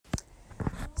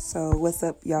So, what's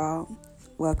up, y'all?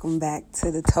 Welcome back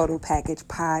to the Total Package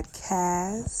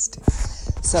Podcast.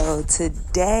 So,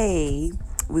 today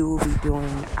we will be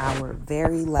doing our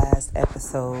very last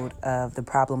episode of the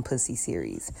Problem Pussy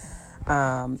series.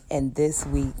 And this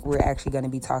week we're actually going to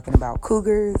be talking about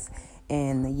cougars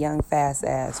and the young,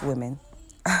 fast-ass women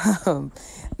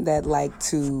that like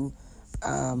to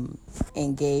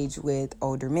engage with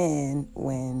older men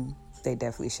when they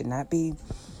definitely should not be.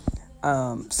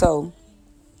 So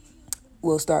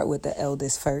we'll start with the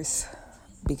eldest first,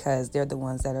 because they're the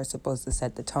ones that are supposed to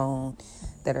set the tone,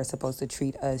 that are supposed to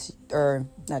treat us, or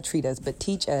not treat us, but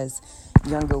teach us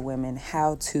younger women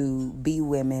how to be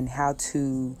women, how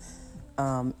to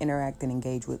interact and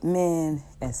engage with men,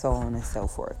 and so on and so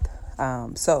forth.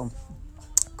 So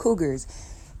cougars,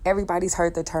 everybody's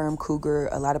heard the term cougar.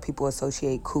 A lot of people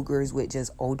associate cougars with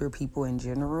just older people in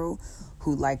general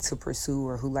who like to pursue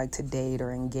or who like to date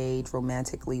or engage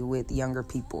romantically with younger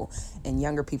people. And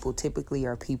younger people typically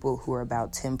are people who are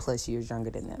about 10 plus years younger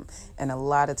than them. And a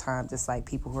lot of times it's like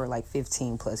people who are like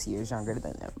 15 plus years younger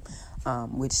than them,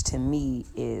 which to me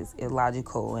is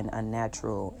illogical and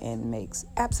unnatural and makes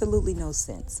absolutely no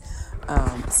sense.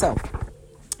 So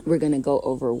we're going to go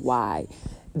over why.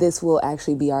 This will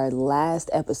actually be our last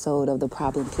episode of the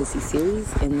Problem Pussy series,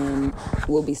 and then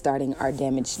we'll be starting our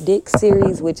Damaged Dick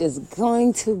series, which is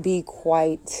going to be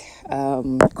quite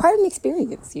an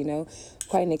experience,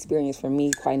 quite an experience for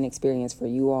me, quite an experience for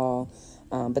you all.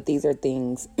 But these are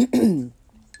things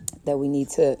that we need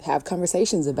to have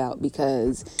conversations about,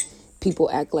 because people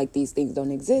act like these things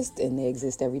don't exist, and they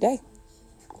exist every day.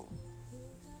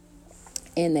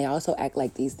 And they also act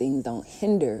like these things don't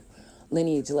hinder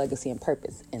lineage, legacy, and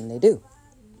purpose, and they do.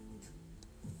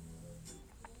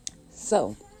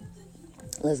 So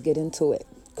let's get into it.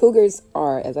 Cougars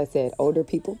are, as I said, older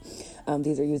people.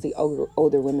 These are usually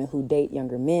older women who date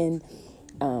younger men.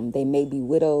 They may be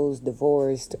widows,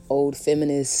 divorced, old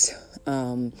feminists,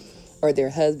 or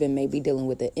their husband may be dealing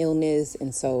with an illness,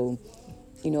 and so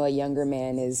a younger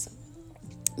man is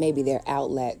maybe their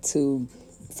outlet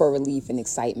for relief and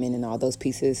excitement and all those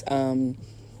pieces.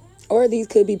 Or these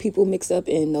could be people mixed up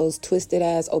in those twisted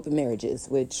ass open marriages,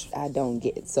 which I don't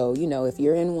get. So, if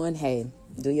you're in one, hey,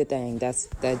 do your thing.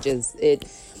 It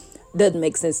doesn't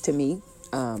make sense to me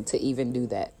to even do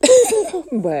that.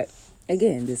 But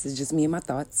again, this is just me and my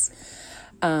thoughts.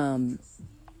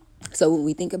 So when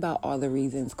we think about all the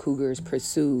reasons cougars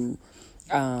pursue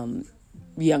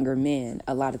younger men,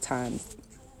 a lot of times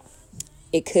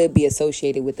it could be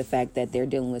associated with the fact that they're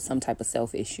dealing with some type of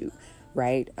self issue.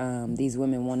 Right? These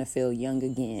women want to feel young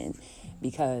again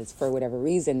because for whatever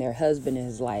reason, their husband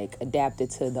is like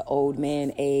adapted to the old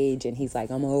man age. And he's like,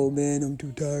 I'm an old man. I'm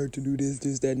too tired to do this,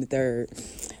 that, and the third.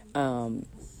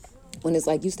 When it's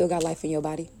like, you still got life in your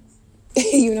body.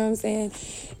 You know what I'm saying?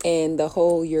 And the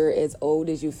whole you're as old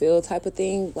as you feel type of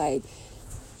thing. Like,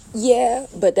 yeah,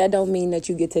 but that don't mean that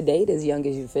you get to date as young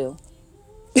as you feel.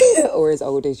 Or as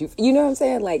old as you know what I'm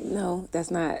saying? Like, no,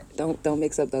 that's not, don't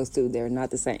mix up those two. They're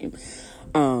not the same.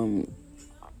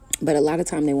 But a lot of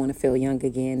time they want to feel young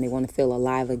again. They want to feel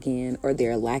alive again, or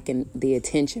they're lacking the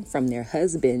attention from their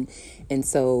husband. And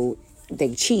so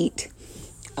they cheat.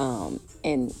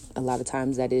 And a lot of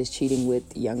times that is cheating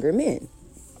with younger men,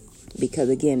 because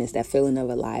again, it's that feeling of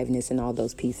aliveness and all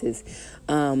those pieces.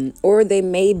 Or they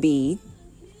may be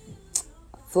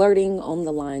flirting on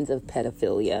the lines of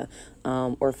pedophilia,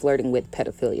 or flirting with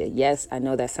pedophilia. Yes, I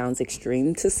know that sounds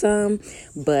extreme to some,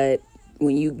 but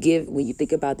when you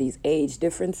think about these age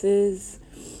differences,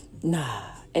 nah.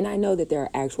 And I know that there are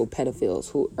actual pedophiles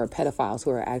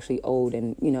who are actually old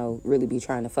and, really be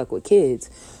trying to fuck with kids.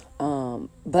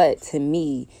 But to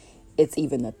me, it's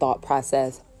even the thought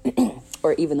process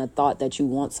or even the thought that you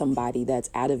want somebody that's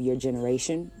out of your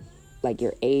generation, like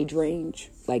your age range.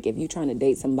 Like if you're trying to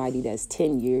date somebody that's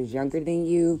 10 years younger than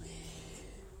you,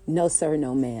 no sir,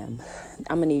 no ma'am,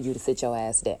 I'm gonna need you to sit your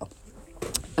ass down.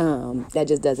 That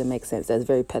just doesn't make sense. That's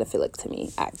very pedophilic to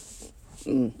me. I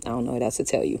don't know what else to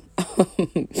tell you.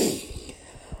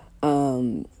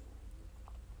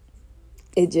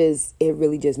 It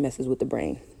really just messes with the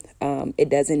brain. It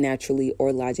doesn't naturally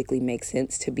or logically make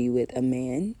sense to be with a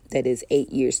man that is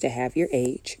 8 years to half your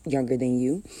age, younger than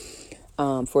you.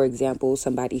 For example,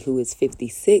 somebody who is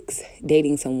 56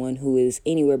 dating someone who is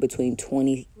anywhere between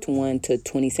 21 to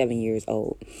 27 years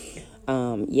old.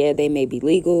 Yeah, they may be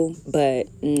legal, but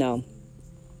no.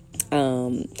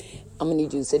 I'm going to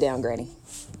need you to sit down, Granny.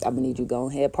 I'm going to need you to go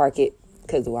ahead, park it,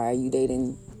 because why are you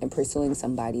dating and pursuing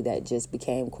somebody that just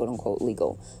became, quote unquote,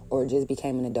 legal, or just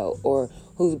became an adult, or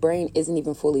whose brain isn't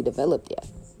even fully developed yet?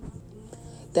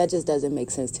 That just doesn't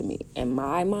make sense to me. In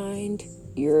my mind,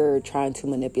 you're trying to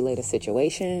manipulate a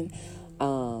situation,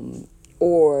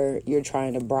 or you're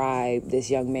trying to bribe this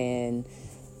young man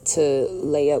to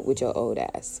lay up with your old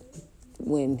ass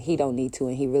when he don't need to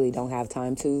and he really don't have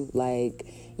time to. Like,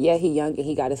 yeah, he young and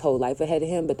he got his whole life ahead of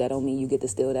him, but that don't mean you get to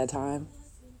steal that time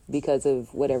because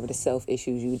of whatever the self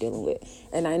issues you're dealing with.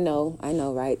 And I know,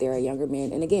 right? There are younger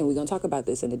men, and again, we're going to talk about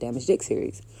this in the Damaged Dick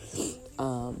series.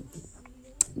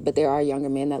 But there are younger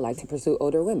men that like to pursue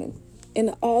older women.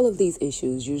 And all of these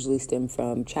issues usually stem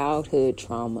from childhood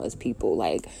traumas, people.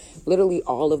 Like, literally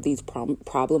all of these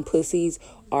problem pussies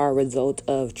are a result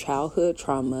of childhood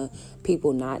trauma,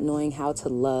 people not knowing how to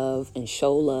love and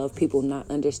show love, people not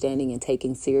understanding and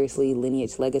taking seriously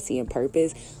lineage, legacy, and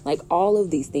purpose. Like, all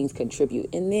of these things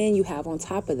contribute. And then you have on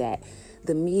top of that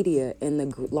the media and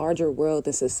the larger world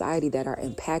and society that are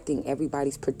impacting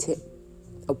everybody's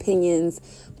opinions,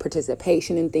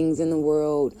 participation in things in the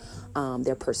world,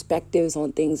 their perspectives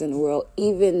on things in the world,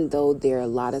 even though they're a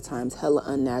lot of times hella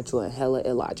unnatural and hella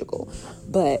illogical.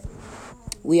 But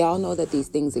we all know that these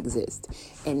things exist.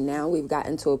 And now we've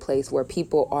gotten to a place where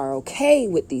people are okay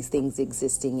with these things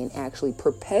existing and actually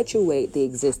perpetuate the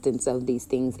existence of these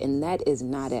things. And that is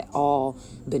not at all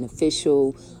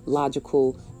beneficial,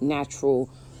 logical, natural,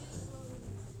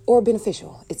 or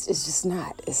beneficial. It's just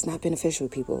not. It's not beneficial,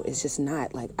 people. It's just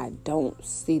not. Like, I don't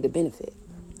see the benefit.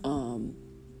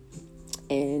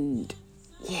 And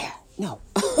yeah, no.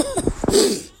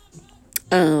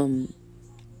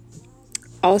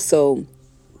 Also,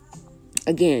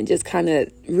 again, just kind of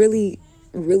really,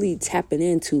 really tapping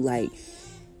into, like,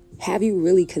 have you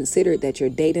really considered that you're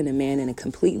dating a man in a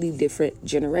completely different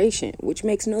generation? Which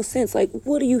makes no sense. Like,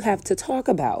 what do you have to talk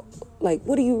about? Like,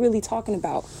 what are you really talking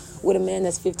about with a man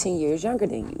that's 15 years younger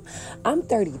than you? I'm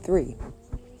 33.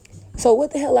 So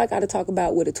what the hell I got to talk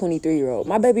about with a 23-year-old?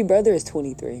 My baby brother is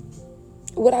 23.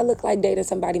 Would I look like dating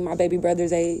somebody my baby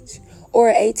brother's age? Or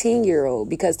an 18-year-old?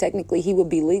 Because technically he would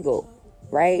be legal,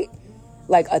 right?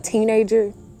 Like a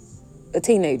teenager.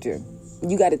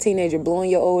 You got a teenager blowing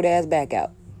your old ass back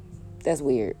out. That's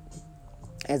weird.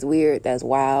 That's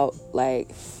wild.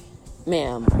 Like,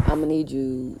 ma'am, I'm gonna need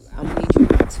you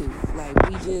not to. Like,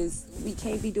 we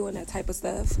can't be doing that type of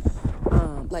stuff.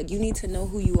 Like, you need to know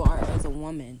who you are as a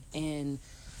woman and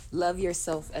love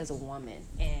yourself as a woman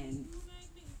and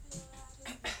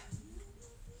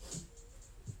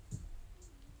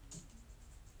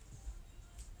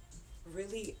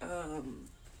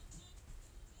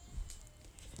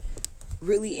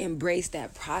really embrace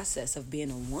that process of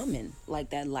being a woman,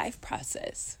 like that life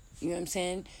process. You know what I'm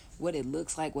saying? What it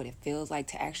looks like, what it feels like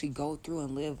to actually go through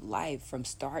and live life from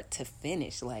start to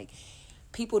finish. Like,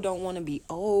 people don't want to be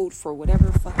old for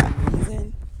whatever fucking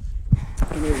reason.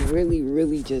 And it really,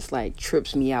 really just like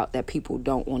trips me out that people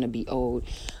don't want to be old.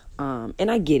 And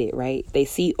I get it, right? They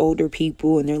see older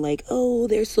people and they're like, oh,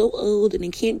 they're so old and they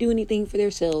can't do anything for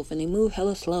themselves and they move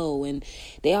hella slow and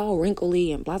they all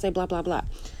wrinkly and blah, blah, blah, blah, blah.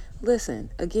 Listen,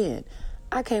 again,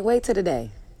 I can't wait till the day.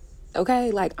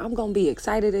 Okay? Like, I'm going to be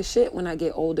excited as shit when I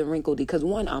get old and wrinkled because,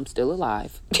 one, I'm still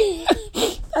alive.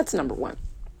 That's number one.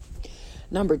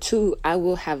 Number two, I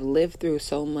will have lived through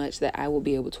so much that I will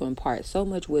be able to impart so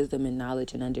much wisdom and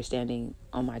knowledge and understanding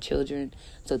on my children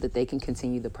so that they can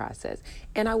continue the process.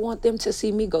 And I want them to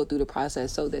see me go through the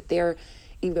process so that they're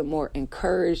even more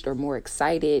encouraged or more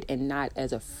excited and not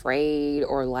as afraid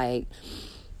or like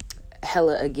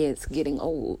hella against getting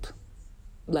old.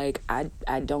 Like, I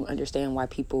don't understand why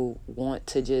people want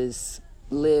to just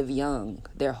live young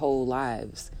their whole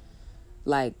lives.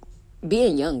 Like,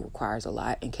 being young requires a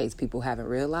lot, in case people haven't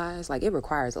realized. Like, it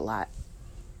requires a lot.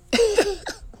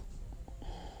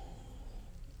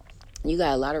 You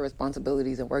got a lot of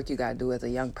responsibilities and work you got to do as a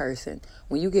young person.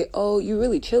 When you get old, you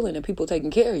really chilling and people taking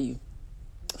care of you.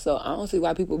 So I don't see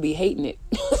why people be hating it.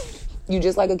 You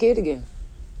just like a kid again.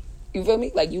 You feel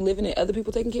me? Like, you living in other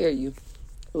people taking care of you.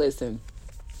 Listen,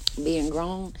 being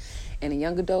grown and a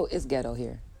young adult is ghetto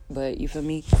here. But you feel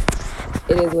me?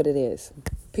 It is what it is.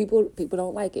 People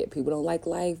don't like it. People don't like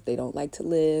life. They don't like to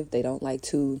live. They don't like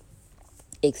to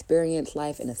experience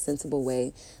life in a sensible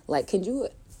way. Like, can you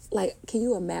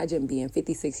imagine being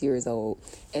 56 years old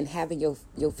and having your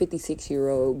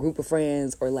 56-year-old group of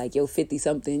friends or like your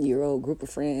 50-something-year-old group of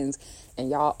friends and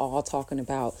y'all all talking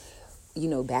about, you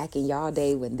know, back in y'all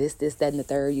day when this, that, and the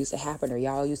third used to happen, or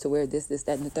y'all used to wear this,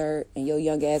 that, and the third, and your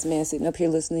young ass man sitting up here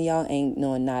listening to y'all ain't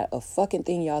knowing not a fucking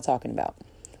thing y'all talking about.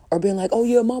 Or being like, oh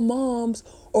yeah, my mom's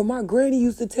or my granny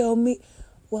used to tell me.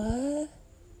 What?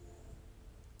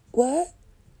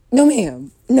 No,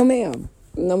 ma'am. No,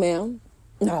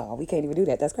 we can't even do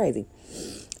that. That's crazy.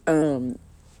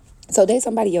 So date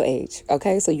somebody your age,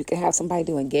 okay? So you can have somebody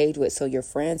to engage with, so your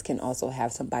friends can also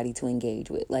have somebody to engage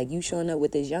with. Like, you showing up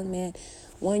with this young man,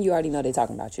 one, you already know they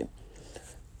talking about you.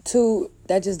 Two,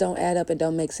 that just don't add up and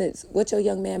don't make sense. What your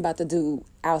young man about to do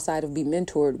outside of be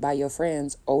mentored by your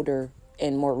friends' older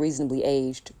and more reasonably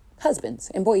aged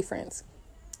husbands and boyfriends?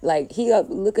 Like, he up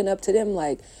looking up to them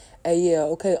like, hey, yeah,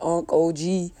 okay, Unc,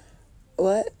 OG.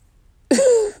 What?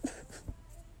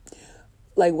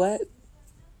 Like, what?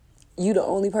 You the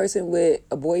only person with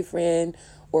a boyfriend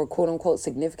or quote-unquote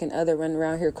significant other running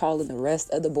around here calling the rest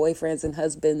of the boyfriends and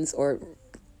husbands, or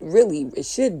really, it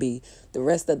should be the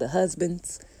rest of the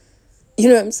husbands. You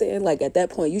know what I'm saying? Like, at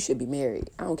that point, you should be married.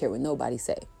 I don't care what nobody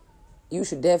say. You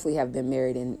should definitely have been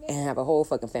married and have a whole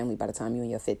fucking family by the time you're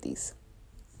in your 50s.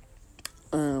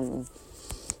 And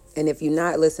if you're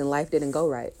not, listen, life didn't go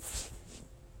right.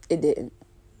 It didn't.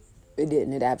 It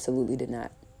didn't. It absolutely did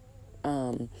not.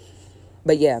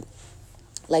 But yeah,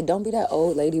 like, don't be that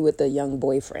old lady with a young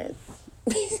boyfriend.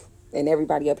 And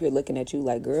everybody up here looking at you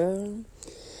like, girl,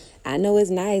 I know it's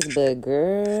nice, but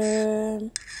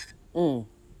girl.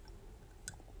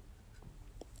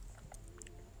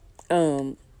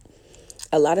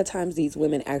 A lot of times these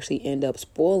women actually end up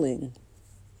spoiling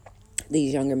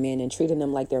these younger men and treating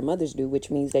them like their mothers do, which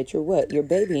means that you're what? You're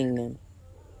babying them.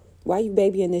 Why are you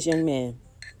babying this young man?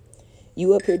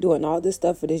 You up here doing all this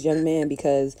stuff for this young man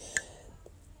because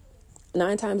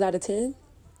 9 times out of 10,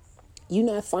 you're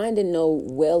not finding no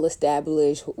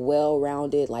well-established,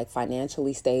 well-rounded, like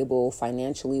financially stable,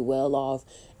 financially well-off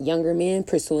younger men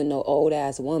pursuing no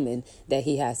old-ass woman that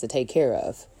he has to take care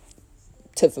of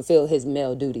to fulfill his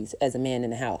male duties as a man in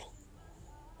the house.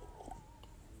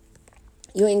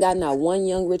 You ain't got not one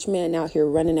young rich man out here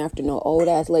running after no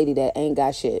old-ass lady that ain't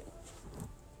got shit.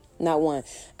 Not one.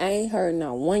 I ain't heard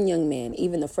not one young man,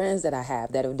 even the friends that I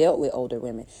have that have dealt with older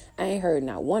women, I ain't heard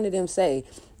not one of them say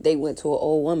they went to an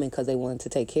old woman because they wanted to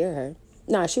take care of her.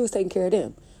 Nah, she was taking care of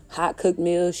them. Hot cooked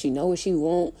meals. She know what she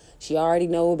want. She already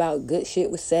know about good shit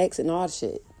with sex and all the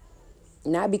shit.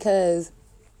 Not because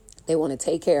they want to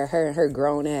take care of her and her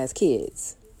grown ass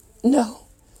kids. No.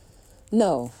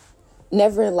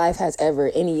 Never in life has ever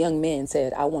any young man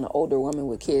said, I want an older woman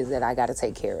with kids that I got to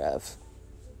take care of.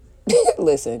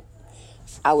 Listen,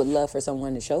 I would love for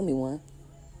someone to show me one.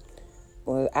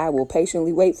 Well, I will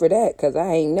patiently wait for that because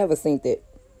I ain't never seen it.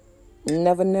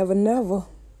 Never.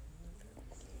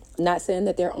 Not saying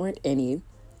that there aren't any,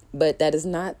 but that is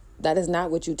not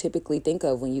what you typically think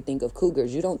of when you think of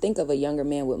cougars. You don't think of a younger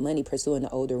man with money pursuing an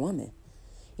older woman.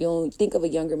 You don't think of a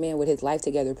younger man with his life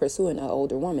together pursuing an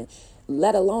older woman,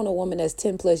 let alone a woman that's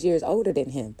 10 plus years older than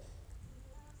him.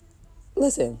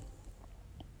 Listen,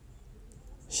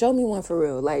 show me one for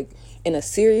real. Like, in a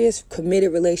serious,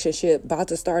 committed relationship, about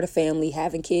to start a family,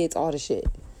 having kids, all the shit.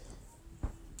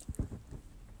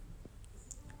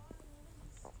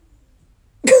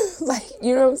 Like,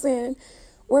 you know what I'm saying?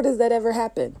 Where does that ever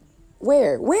happen?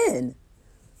 Where? When?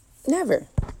 Never.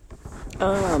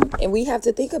 And we have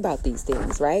to think about these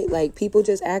things, right? Like, people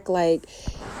just act like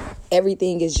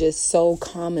everything is just so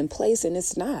commonplace, and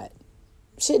it's not.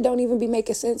 Shit don't even be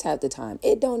making sense half the time.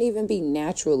 It don't even be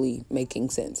naturally making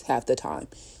sense half the time.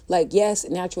 Like, yes,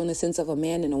 natural in the sense of a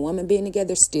man and a woman being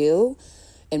together still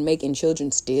and making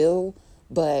children still,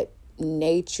 but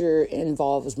nature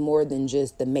involves more than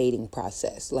just the mating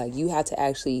process. Like, you have to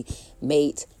actually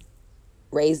mate,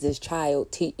 raise this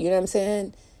child, you know what I'm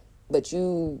saying? But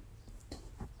you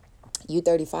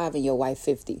 35 and your wife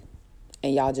 50.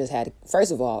 And y'all just had,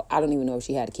 first of all, I don't even know if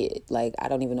she had a kid. Like, I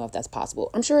don't even know if that's possible.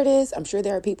 I'm sure it is. I'm sure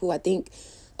there are people, I think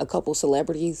a couple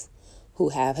celebrities who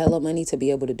have hella money to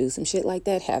be able to do some shit like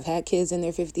that, have had kids in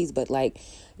their 50s. But like,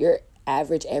 your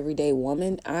average everyday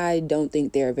woman, I don't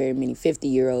think there are very many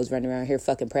 50-year-olds running around here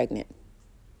fucking pregnant.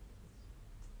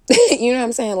 You know what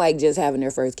I'm saying? Like, just having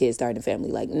their first kid, starting a family.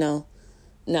 Like, no,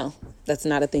 that's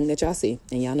not a thing that y'all see.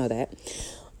 And y'all know that.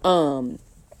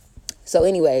 So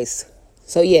anyways,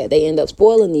 so yeah, they end up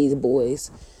spoiling these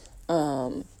boys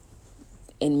and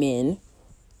men,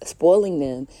 spoiling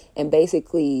them and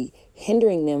basically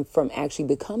hindering them from actually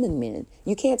becoming men.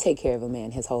 You can't take care of a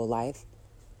man his whole life.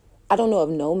 I don't know of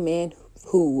no man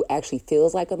who actually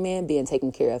feels like a man being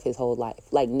taken care of his whole life.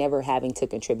 Like, never having to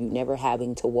contribute, never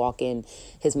having to walk in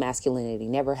his masculinity,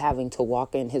 never having to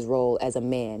walk in his role as a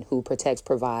man who protects,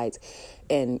 provides,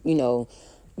 and, you know,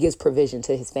 gives provision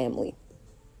to his family.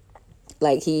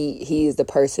 Like, he is the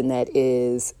person that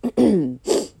is,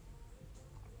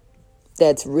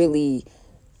 that's really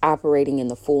operating in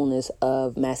the fullness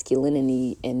of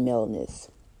masculinity and maleness.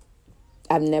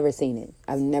 I've never seen it.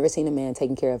 I've never seen a man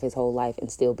taking care of his whole life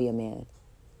and still be a man.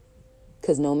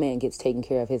 Because no man gets taken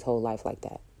care of his whole life like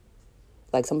that.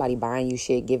 Like somebody buying you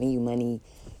shit, giving you money.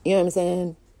 You know what I'm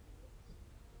saying?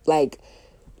 Like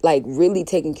really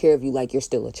taking care of you like you're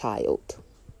still a child.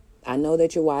 I know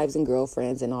that your wives and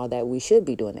girlfriends and all that, we should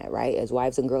be doing that, right? As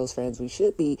wives and girlfriends, we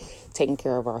should be taking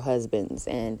care of our husbands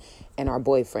and our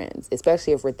boyfriends,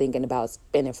 especially if we're thinking about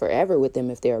spending forever with them.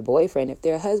 If they're a boyfriend, if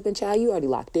they're a husband, child, you already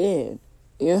locked in.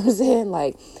 You know what I'm saying?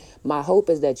 Like, my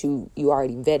hope is that you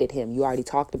already vetted him. You already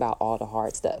talked about all the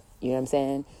hard stuff. You know what I'm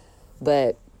saying?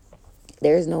 But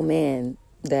there's no man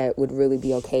that would really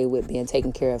be okay with being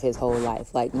taken care of his whole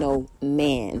life. Like, no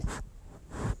man.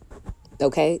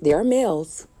 Okay? There are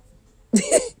males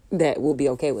that will be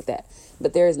okay with that.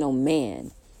 But there is no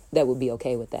man that would be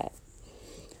okay with that.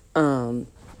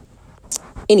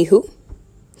 Anywho.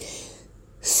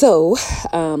 So,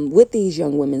 with these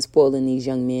young women spoiling these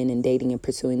young men and dating and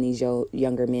pursuing these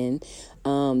younger men,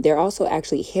 they're also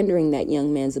actually hindering that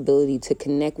young man's ability to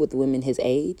connect with women his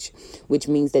age, which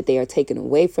means that they are taken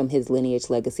away from his lineage,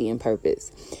 legacy, and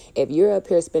purpose. If you're up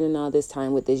here spending all this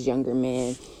time with this younger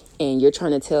man and you're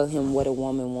trying to tell him what a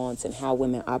woman wants and how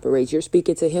women operate, you're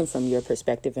speaking to him from your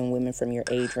perspective and women from your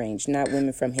age range, not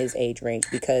women from his age range,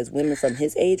 because women from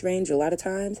his age range, a lot of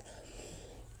times,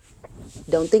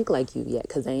 don't think like you yet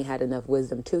because they ain't had enough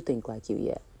wisdom to think like you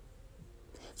yet.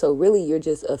 So really, you're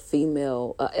just a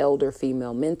elder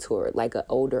female mentor, like an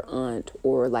older aunt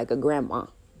or like a grandma.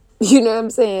 You know what I'm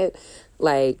saying?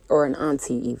 Like, or an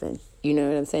auntie even. You know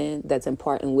what I'm saying? That's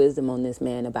imparting wisdom on this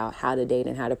man about how to date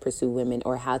and how to pursue women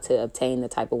or how to obtain the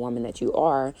type of woman that you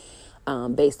are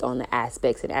based on the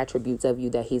aspects and attributes of you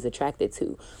that he's attracted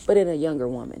to. But in a younger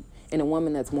woman, in a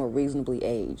woman that's more reasonably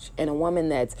aged, in a woman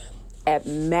that's at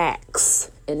max,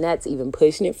 and that's even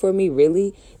pushing it for me,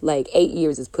 really. Like 8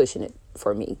 years is pushing it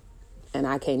for me. And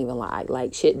I can't even lie.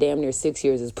 Like shit, damn near 6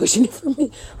 years is pushing it for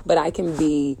me. But I can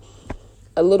be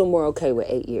a little more okay with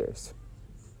 8 years.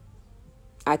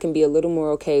 I can be a little more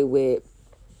okay with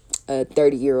a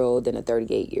 30-year-old than a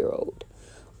 38-year-old.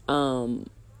 And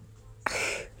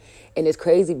it's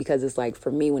crazy because it's like,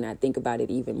 for me, when I think about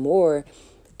it even more,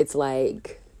 it's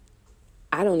like,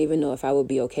 I don't even know if I would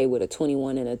be okay with a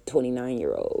 21 and a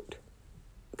 29-year-old.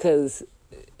 Because,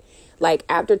 like,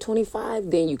 after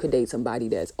 25, then you could date somebody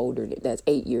that's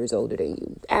 8 years older than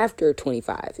you. After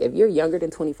 25, if you're younger than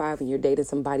 25 and you're dating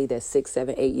somebody that's 6,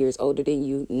 7, 8 years older than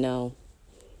you, no,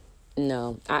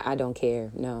 I don't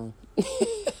care. No,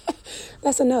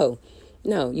 that's a no.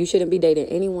 No, you shouldn't be dating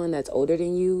anyone that's older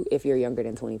than you if you're younger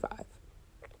than 25.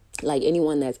 Like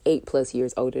anyone that's 8+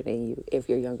 years older than you if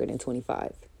you're younger than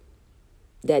 25.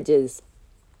 That's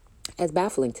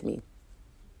baffling to me.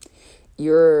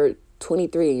 You're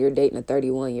 23 and you're dating a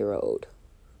 31-year-old.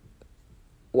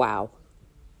 Wow.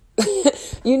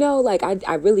 You know, like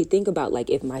I really think about,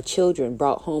 like, if my children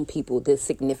brought home people this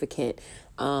significant,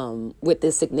 with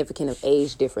this significant of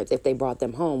age difference, if they brought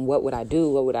them home, what would I do?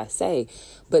 What would I say?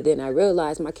 But then I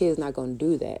realized my kid's not going to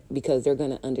do that because they're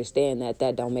going to understand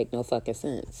that don't make no fucking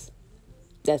sense.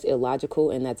 That's illogical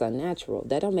and that's unnatural.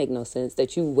 That don't make no sense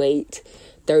that you wait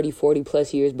 30, 40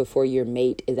 plus years before your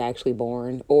mate is actually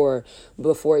born or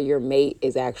before your mate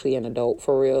is actually an adult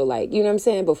for real. Like, you know what I'm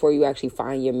saying? Before you actually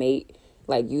find your mate.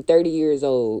 Like, you 30 years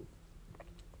old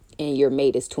and your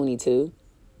mate is 22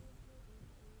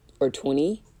 or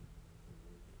 20.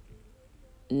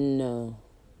 No.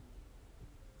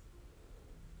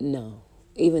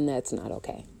 Even that's not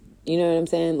okay. You know what I'm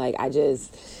saying? Like,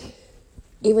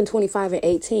 even 25 and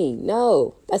 18,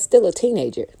 no, that's still a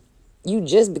teenager. You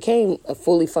just became a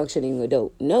fully functioning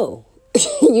adult. No.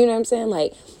 You know what I'm saying?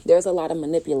 Like, there's a lot of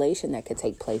manipulation that could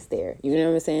take place there. You know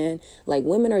what I'm saying? Like,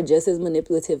 women are just as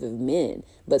manipulative as men,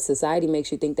 but society makes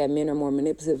you think that men are more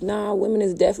manipulative. Nah, women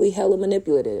is definitely hella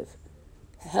manipulative.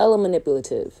 Hella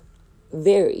manipulative.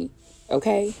 Very.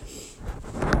 Okay?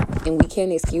 And we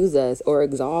can't excuse us or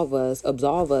absolve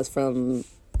us from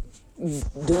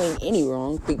doing any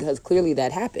wrong because clearly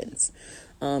that happens.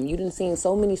 You done seen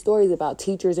so many stories about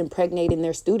teachers impregnating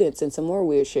their students and some more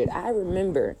weird shit. I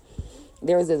remember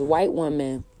there was this white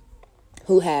woman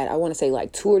who had, I want to say,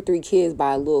 like 2 or 3 kids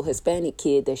by a little Hispanic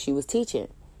kid that she was teaching.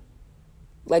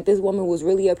 Like, this woman was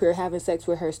really up here having sex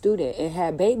with her student and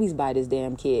had babies by this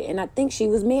damn kid. And I think she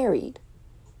was married.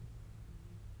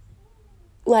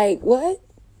 Like, what?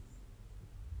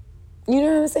 You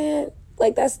know what I'm saying?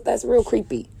 Like, that's real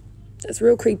creepy. That's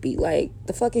real creepy. Like,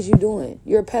 the fuck is you doing?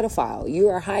 You're a pedophile. You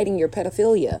are hiding your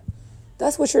pedophilia.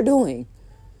 That's what you're doing.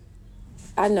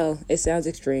 I know it sounds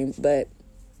extreme, but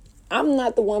I'm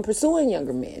not the one pursuing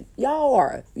younger men. Y'all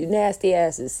are. You nasty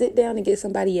asses. Sit down and get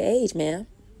somebody your age, man.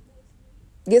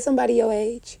 Get somebody your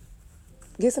age.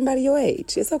 Get somebody your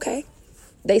age. It's okay.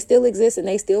 They still exist and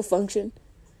they still function.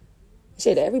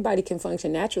 Shit, everybody can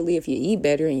function naturally if you eat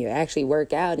better and you actually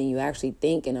work out and you actually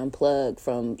think and unplug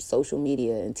from social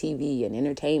media and TV and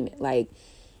entertainment. Like,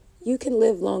 you can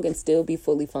live long and still be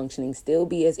fully functioning, still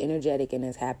be as energetic and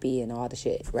as happy and all the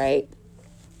shit, right?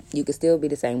 You can still be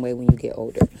the same way when you get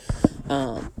older.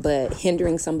 But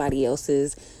hindering somebody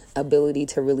else's ability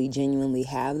to really genuinely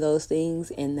have those things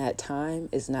in that time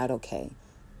is not okay.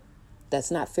 That's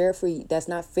not fair for you. That's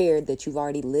not fair that you've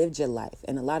already lived your life.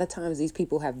 And a lot of times these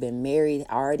people have been married,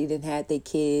 already done had their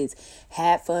kids,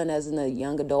 had fun as a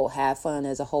young adult, had fun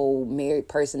as a whole married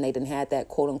person. They done had that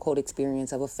quote unquote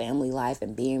experience of a family life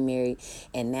and being married.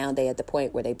 And now they at the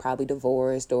point where they probably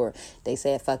divorced or they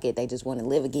said, fuck it, they just want to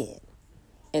live again.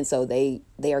 And so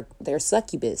they're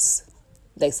succubus.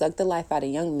 They suck the life out of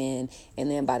young men. And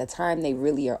then by the time they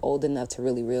really are old enough to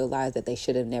really realize that they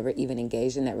should have never even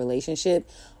engaged in that relationship,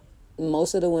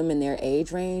 most of the women their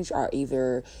age range are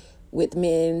either with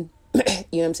men, you know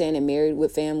what I'm saying, and married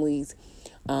with families,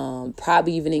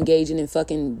 probably even engaging in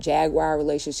fucking jaguar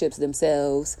relationships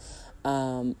themselves.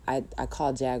 I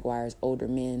call jaguars older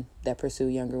men that pursue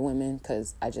younger women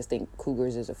because I just think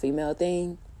cougars is a female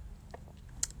thing.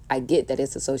 I get that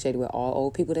it's associated with all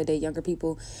old people that date younger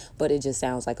people, but it just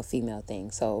sounds like a female thing.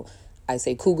 So I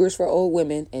say cougars for old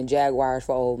women and jaguars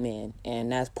for old men.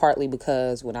 And that's partly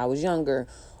because when I was younger,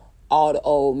 all the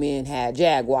old men had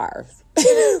jaguars.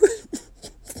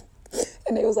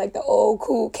 And they was like the old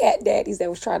cool cat daddies that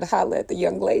was trying to holler at the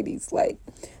young ladies. Like,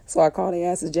 so I call their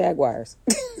asses jaguars.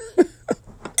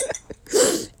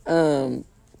 But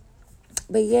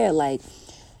yeah, like,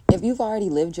 if you've already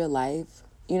lived your life,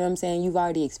 you know what I'm saying? You've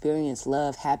already experienced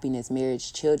love, happiness,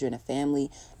 marriage, children, a family.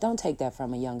 Don't take that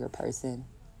from a younger person.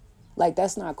 Like,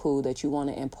 that's not cool that you want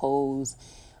to impose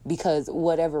because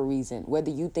whatever reason, whether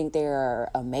you think they're an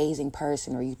amazing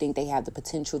person or you think they have the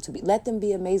potential to be, let them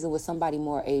be amazing with somebody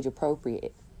more age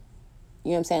appropriate.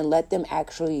 You know what I'm saying? Let them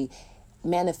actually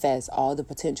manifest all the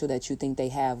potential that you think they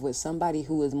have with somebody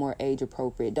who is more age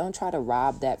appropriate. Don't try to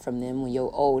rob that from them when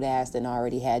your old ass done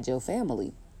already had your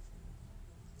family.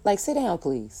 Like, sit down,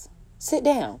 please. Sit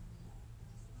down.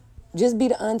 Just be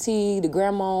the auntie, the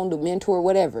grandma, the mentor,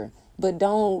 whatever. But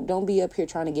don't be up here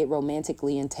trying to get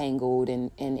romantically entangled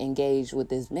and engaged with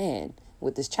this man,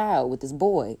 with this child, with this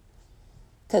boy.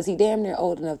 Because he damn near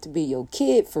old enough to be your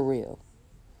kid for real.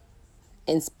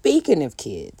 And speaking of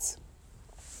kids,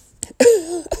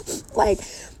 like,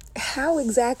 how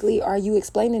exactly are you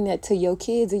explaining that to your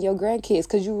kids and your grandkids?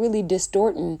 Because you're really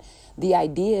distorting the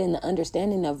idea and the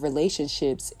understanding of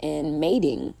relationships and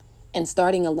mating and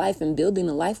starting a life and building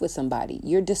a life with somebody.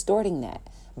 You're distorting that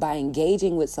by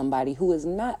engaging with somebody who is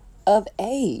not of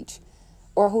age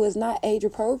or who is not age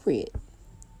appropriate.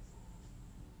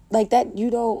 Like that, you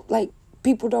don't, like,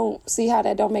 people don't see how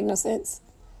that don't make no sense.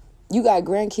 You got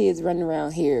grandkids running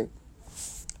around here.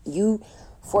 You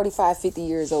 45, 50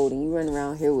 years old and you run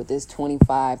around here with this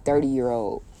 25,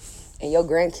 30-year-old. And your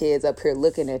grandkids up here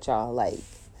looking at y'all like,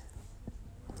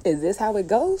 is this how it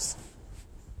goes?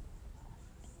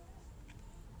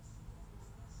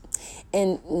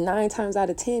 And 9 times out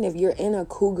of 10, if you're in a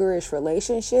cougarish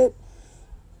relationship,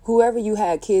 whoever you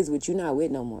had kids with, you're not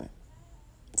with no more.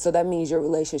 So that means your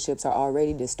relationships are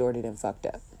already distorted and fucked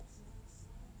up.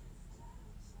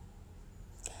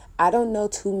 I don't know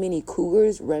too many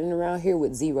cougars running around here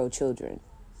with 0 children.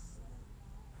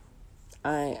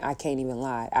 I can't even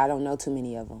lie. I don't know too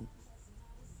many of them.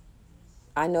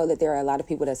 I know that there are a lot of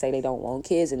people that say they don't want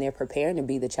kids and they're preparing to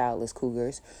be the childless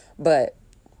cougars. But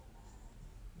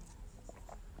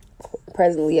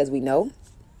presently, as we know,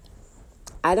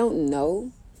 I don't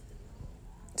know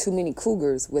too many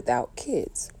cougars without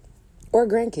kids or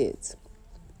grandkids.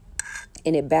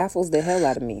 And it baffles the hell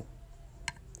out of me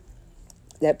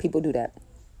that people do that.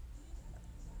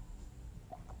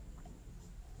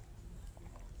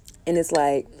 And it's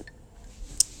like,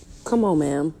 come on,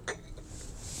 ma'am.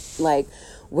 Like,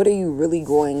 what are you really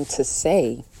going to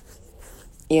say?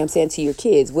 You know what I'm saying, to your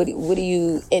kids? What do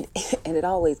you, and it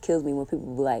always kills me when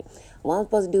people be like, what am I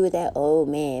supposed to do with that old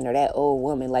man or that old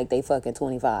woman like they fucking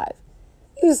 25?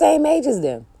 You the same age as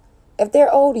them. If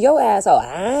they're old, your asshole,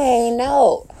 I ain't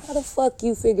know. How the fuck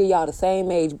you figure y'all the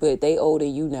same age, but they older,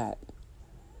 you not?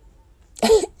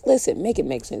 Listen, make it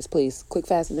make sense, please. Quick,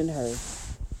 fast, and in a hurry.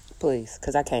 Please,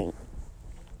 because I can't.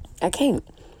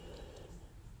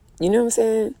 You know what I'm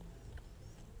saying?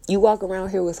 You walk around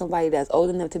here with somebody that's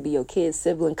old enough to be your kid's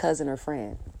sibling, cousin, or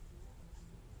friend.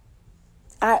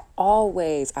 I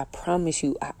promise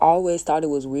you, I always thought it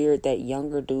was weird that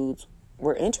younger dudes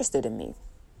were interested in me.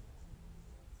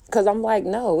 Because I'm like,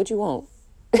 no, what you want?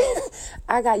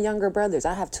 I got younger brothers.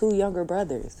 I have 2 younger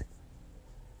brothers.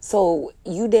 So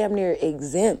you damn near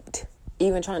exempt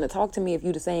even trying to talk to me if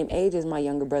you the same age as my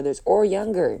younger brothers or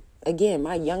younger. Again,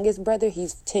 my youngest brother,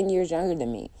 he's 10 years younger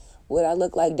than me. Would I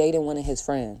look like dating one of his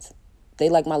friends? They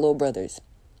like my little brothers.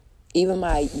 Even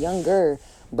my younger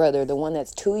brother, the one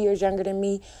that's 2 years younger than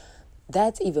me,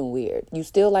 that's even weird. You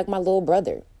still like my little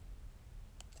brother.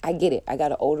 I get it. I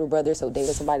got an older brother, so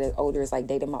dating somebody that's older is like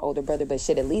dating my older brother. But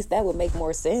shit, at least that would make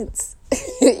more sense.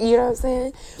 You know what I'm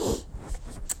saying?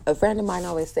 A friend of mine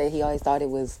always said he always thought it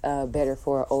was better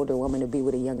for an older woman to be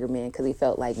with a younger man because he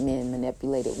felt like men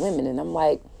manipulated women. And I'm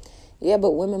like, yeah,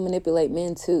 but women manipulate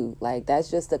men too. Like, that's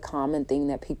just a common thing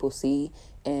that people see,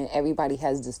 and everybody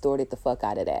has distorted the fuck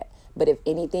out of that. But if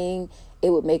anything,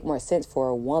 it would make more sense for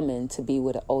a woman to be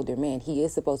with an older man. He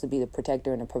is supposed to be the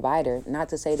protector and the provider. Not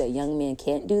to say that young men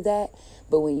can't do that,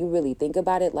 but when you really think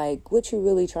about it, like, what you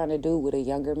really trying to do with a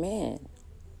younger man?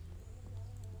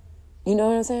 You know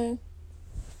what I'm saying?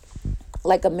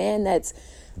 Like, a man that's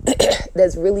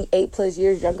that's really 8+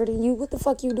 years younger than you, what the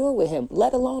fuck you doing with him?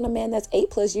 Let alone a man that's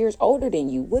 8+ years older than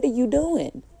you. What are you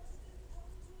doing?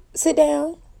 Sit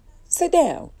down. Sit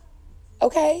down.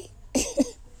 Okay?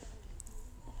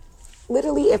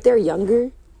 Literally, if they're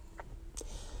younger,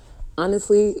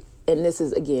 honestly, and this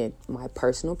is, again, my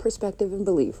personal perspective and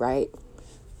belief, right?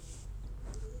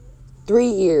 3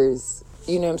 years,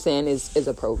 you know what I'm saying, is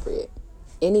appropriate.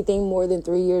 Anything more than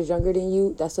 3 years younger than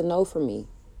you, that's a no for me.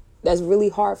 That's really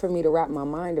hard for me to wrap my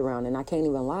mind around, and I can't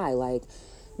even lie. Like,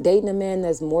 dating a man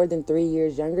that's more than 3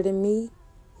 years younger than me,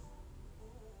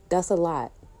 that's a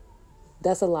lot.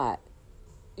 That's a lot.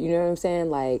 You know what I'm saying?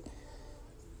 Like,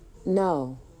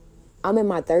 no. I'm in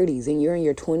my 30s and you're in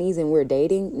your 20s and we're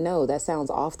dating. No, that sounds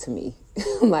off to me.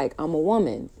 Like, I'm a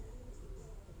woman.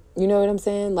 You know what I'm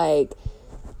saying? Like,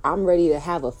 I'm ready to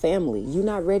have a family. You're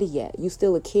not ready yet. You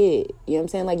still a kid. You know what I'm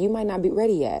saying? Like, you might not be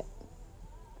ready yet.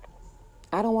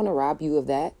 I don't want to rob you of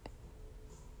that.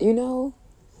 You know?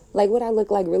 Like, what I look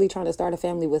like really trying to start a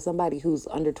family with somebody who's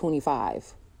under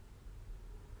 25.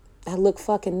 I look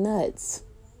fucking nuts.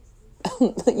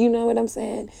 You know what I'm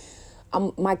saying?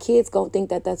 My kids gonna think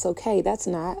that that's okay. That's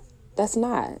not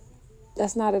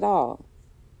at all.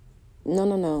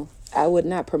 No. I would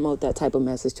not promote that type of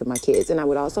message to my kids. And I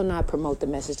would also not promote the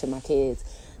message to my kids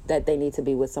that they need to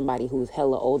be with somebody who's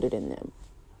hella older than them.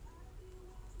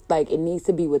 Like, it needs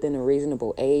to be within a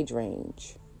reasonable age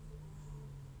range.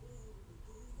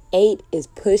 8 is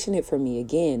pushing it for me.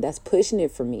 Again, that's pushing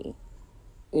it for me.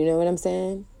 You know what I'm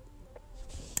saying?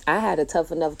 I had a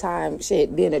tough enough time,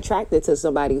 being attracted to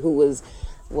somebody who was,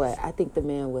 I think the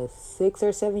man was 6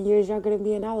 or 7 years younger than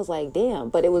me. And I was like, damn.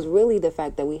 But it was really the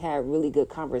fact that we had really good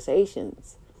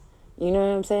conversations. You know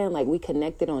what I'm saying? Like, we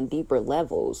connected on deeper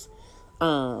levels.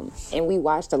 And we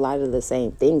watched a lot of the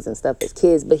same things and stuff as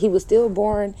kids. But he was still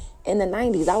born in the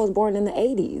 90s. I was born in the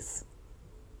 80s.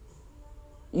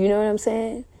 You know what I'm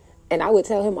saying? And I would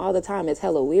tell him all the time, it's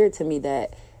hella weird to me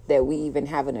that we even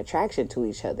have an attraction to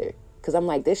each other. Because I'm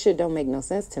like, this shit don't make no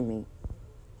sense to me.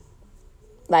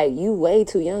 Like, you way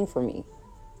too young for me.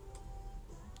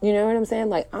 You know what I'm saying?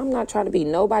 Like, I'm not trying to be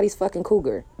nobody's fucking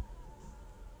cougar.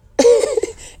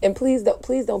 And please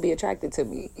don't be attracted to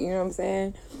me. You know what I'm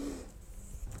saying?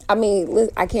 I mean,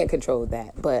 I can't control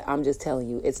that. But I'm just telling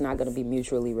you, it's not going to be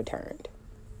mutually returned.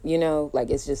 You know? Like,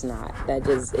 it's just not. It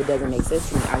doesn't make sense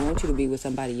to me. I want you to be with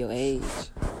somebody your age.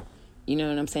 You know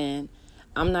what I'm saying?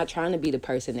 I'm not trying to be the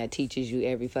person that teaches you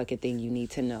every fucking thing you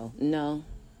need to know. No,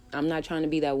 I'm not trying to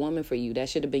be that woman for you. That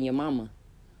should have been your mama.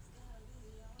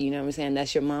 You know what I'm saying?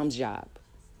 That's your mom's job.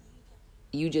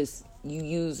 You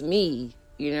use me.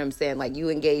 You know what I'm saying? Like, you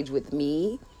engage with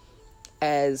me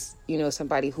as, you know,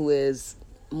 somebody who is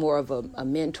more of a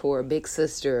mentor, a big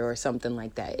sister or something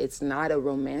like that. It's not a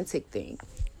romantic thing.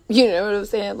 You know what I'm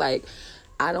saying? Like,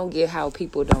 I don't get how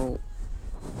people I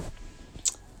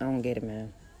don't get it,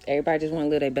 man. Everybody just want to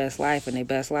live their best life, and their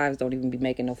best lives don't even be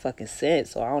making no fucking sense.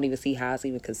 So I don't even see how it's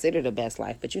even considered a best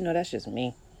life. But, you know, that's just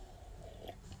me.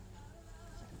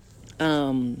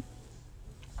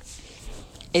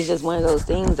 It's just one of those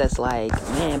things that's like,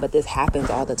 man, but this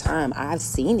happens all the time. I've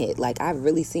seen it. Like, I've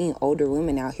really seen older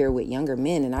women out here with younger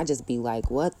men, and I just be like,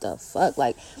 what the fuck?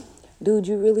 Like, dude,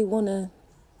 you really want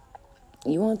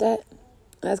that?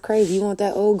 That's crazy. You want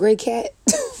that old gray cat?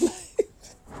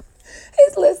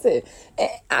 Listen,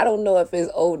 I don't know if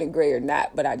it's old and gray or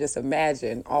not, but I just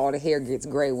imagine all the hair gets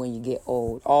gray when you get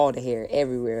old. All the hair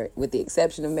everywhere, with the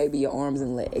exception of maybe your arms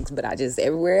and legs. But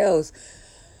everywhere else,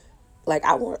 like,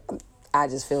 I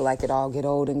just feel like it all get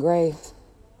old and gray.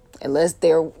 Unless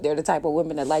they're the type of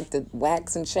women that like to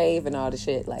wax and shave and all the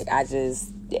shit. Like,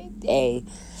 hey,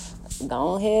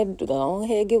 go ahead,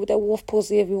 get with that wolf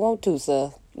pussy if you want to,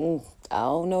 sir. I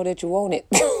don't know that you want it.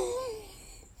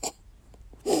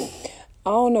 I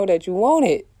don't know that you want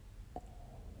it.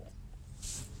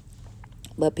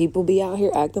 But people be out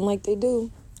here acting like they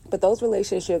do. But those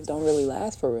relationships don't really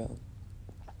last for real.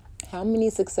 How many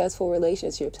successful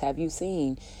relationships have you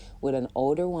seen with an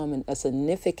older woman, a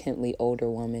significantly older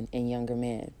woman, and younger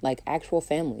man? Like actual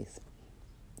families.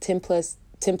 10 plus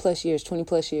years, 20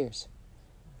 plus years.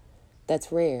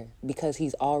 That's rare because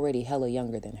he's already hella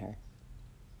younger than her.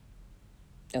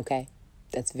 Okay?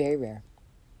 That's very rare.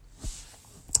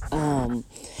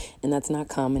 And that's not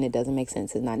common. It doesn't make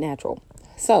sense. It's not natural.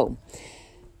 So,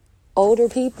 older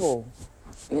people,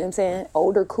 you know what I'm saying?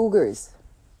 Older cougars.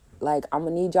 Like, I'm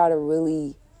going to need y'all to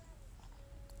really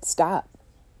stop.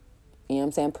 You know what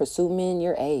I'm saying? Pursue men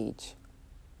your age.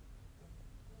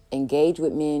 Engage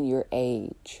with men your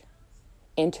age.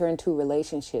 Enter into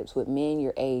relationships with men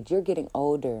your age. You're getting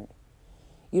older.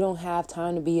 You don't have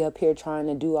time to be up here trying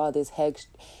to do all this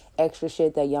extra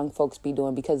shit that young folks be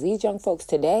doing. Because these young folks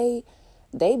today,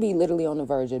 they be literally on the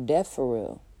verge of death for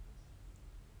real.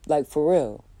 Like, for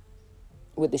real.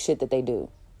 With the shit that they do.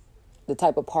 The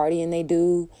type of partying they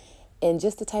do. And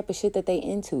just the type of shit that they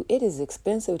into. It is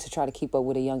expensive to try to keep up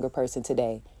with a younger person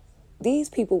today. These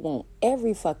people want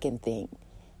every fucking thing.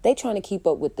 They trying to keep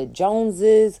up with the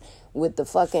Joneses, with the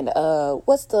fucking,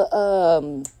 what's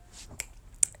that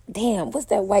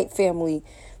white family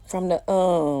from the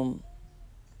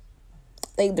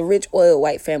rich oil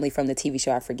white family from the TV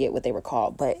show. I forget what they were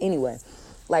called. But anyway,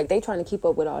 like, they trying to keep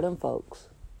up with all them folks.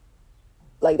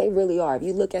 Like, they really are. If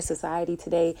you look at society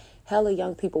today, hella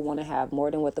young people want to have more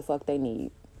than what the fuck they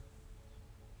need.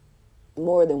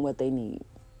 More than what they need.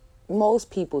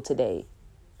 Most people today,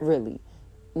 really,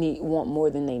 want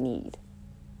more than they need.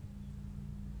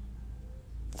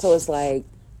 So it's like,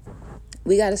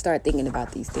 we got to start thinking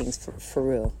about these things for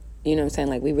real. You know what I'm saying?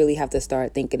 Like, we really have to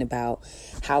start thinking about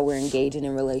how we're engaging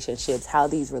in relationships, how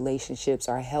these relationships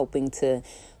are helping to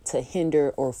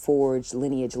hinder or forge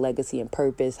lineage, legacy, and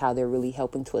purpose, how they're really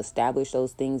helping to establish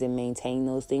those things and maintain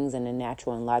those things in a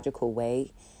natural and logical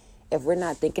way. If we're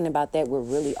not thinking about that, we're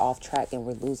really off track and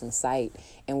we're losing sight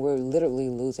and we're literally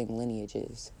losing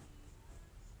lineages.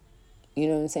 You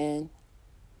know what I'm saying?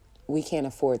 We can't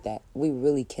afford that. We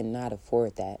really cannot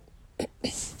afford that.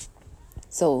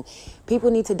 So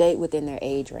people need to date within their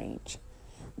age range.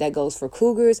 That goes for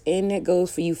cougars and that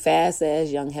goes for you fast-ass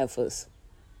young heifers.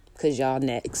 Because y'all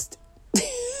next.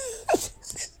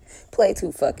 Play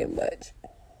too fucking much.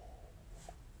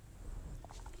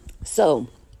 So,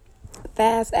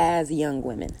 fast-ass young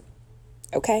women.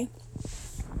 Okay?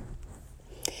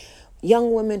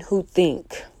 Young women who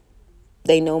think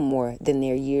they know more than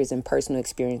their years and personal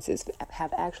experiences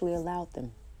have actually allowed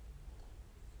them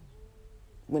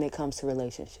when it comes to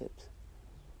relationships.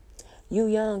 You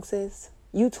young, sis.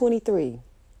 You 23.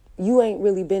 You ain't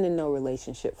really been in no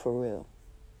relationship for real.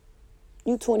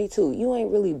 You 22. You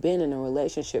ain't really been in a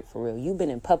relationship for real. You been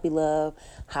in puppy love,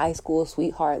 high school,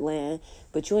 sweetheart land,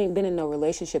 but you ain't been in no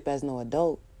relationship as no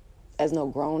adult, as no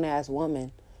grown-ass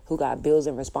woman who got bills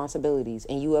and responsibilities,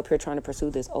 and you up here trying to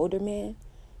pursue this older man?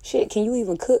 Shit, can you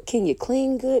even cook? Can you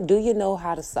clean good? Do you know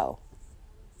how to sew?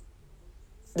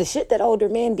 The shit that older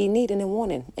men be needing and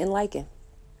wanting and liking.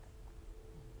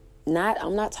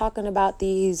 I'm not talking about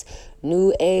these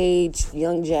new age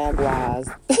young jaguars,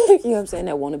 you know what I'm saying,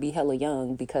 that want to be hella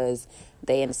young because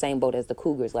they in the same boat as the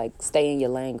cougars. Like, stay in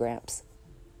your lane, Gramps.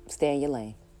 Stay in your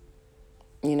lane.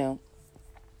 You know?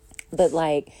 But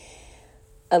like,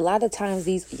 a lot of times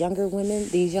these younger women,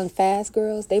 these young fast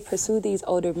girls, they pursue these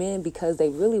older men because they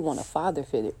really want a father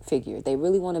figure. They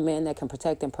really want a man that can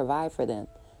protect and provide for them.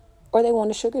 Or they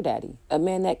want a sugar daddy, a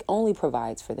man that only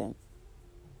provides for them.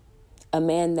 A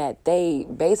man that they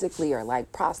basically are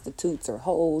like prostitutes or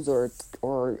hoes or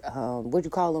what you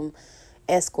call them,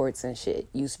 escorts and shit.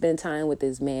 You spend time with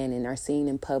this man and are seen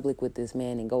in public with this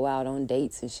man and go out on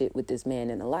dates and shit with this man.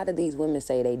 And a lot of these women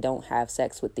say they don't have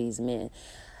sex with these men.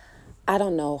 I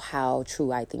don't know how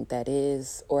true I think that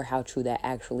is or how true that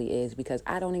actually is because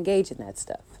I don't engage in that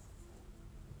stuff.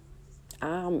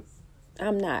 I'm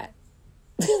not.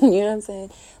 You know what I'm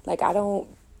saying? Like,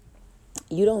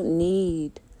 you don't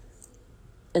need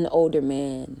an older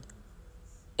man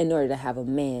in order to have a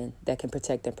man that can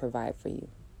protect and provide for you.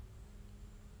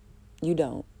 You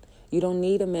don't. You don't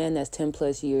need a man that's 10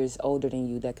 plus years older than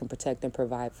you that can protect and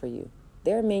provide for you.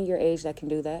 There are men your age that can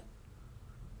do that.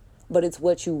 But it's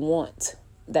what you want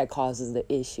that causes the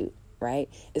issue, right?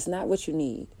 It's not what you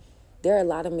need. There are a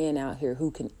lot of men out here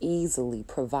who can easily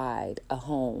provide a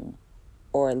home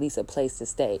or at least a place to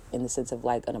stay in the sense of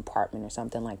like an apartment or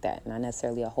something like that. Not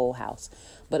necessarily a whole house,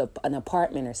 but an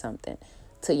apartment or something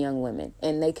to young women.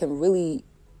 And they can really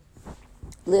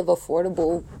live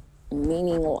affordable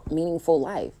meaningful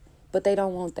life. But they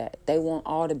don't want that. They want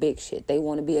all the big shit. They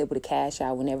want to be able to cash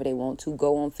out whenever they want to,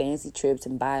 go on fancy trips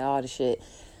and buy all the shit.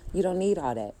 You don't need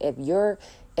all that. If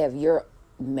your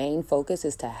main focus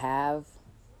is to have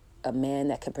a man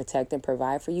that can protect and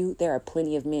provide for you, there are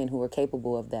plenty of men who are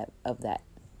capable of that.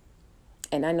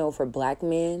 And I know for black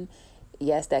men,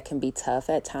 yes, that can be tough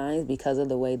at times because of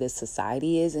the way this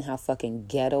society is and how fucking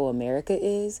ghetto America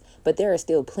is. But there are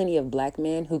still plenty of black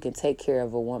men who can take care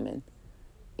of a woman.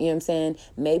 You know what I'm saying?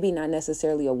 Maybe not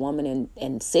necessarily a woman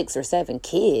and 6 or 7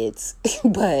 kids,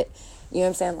 but you know what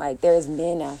I'm saying? Like, there's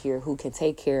men out here who can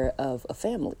take care of a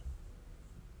family.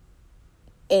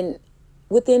 And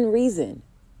within reason.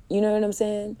 You know what I'm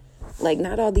saying? Like,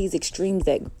 not all these extremes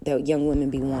that young women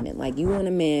be wanting. Like, you want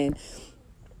a man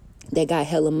that got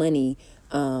hella money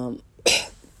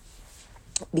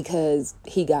because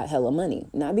he got hella money.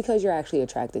 Not because you're actually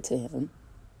attracted to him.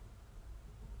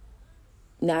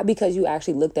 Not because you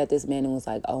actually looked at this man and was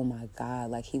like, oh my God,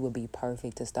 like, he would be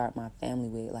perfect to start my family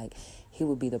with. Like, he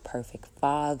would be the perfect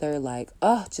father. Like,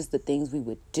 oh, just the things we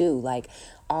would do. Like,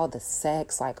 all the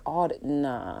sex, like, all the,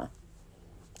 nah.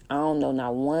 I don't know,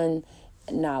 not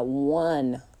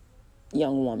one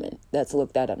young woman that's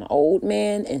looked at an old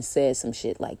man and said some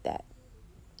shit like that.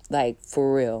 Like,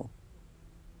 for real.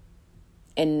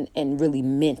 And really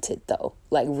meant it, though.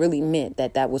 Like, really meant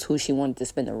that was who she wanted to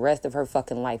spend the rest of her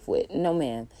fucking life with. No,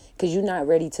 man. Because you're not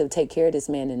ready to take care of this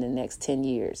man in the next 10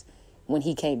 years when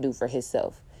he can't do for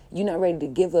himself. You're not ready to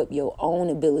give up your own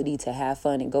ability to have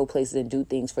fun and go places and do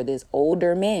things for this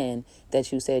older man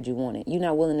that you said you wanted. You're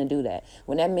not willing to do that.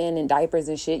 When that man in diapers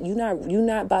and shit, you're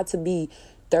not about to be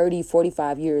 30,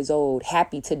 45 years old,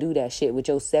 happy to do that shit with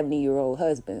your 70-year-old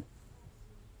husband.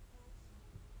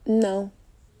 No,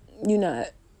 you're not.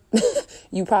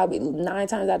 You probably 9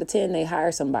 times out of 10, they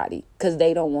hire somebody because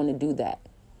they don't want to do that.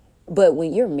 But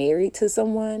when you're married to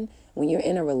someone, when you're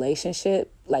in a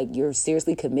relationship, like you're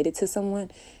seriously committed to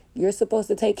someone, you're supposed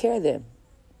to take care of them.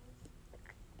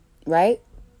 Right?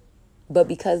 But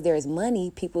because there's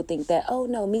money, people think that, oh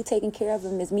no, me taking care of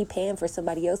them is me paying for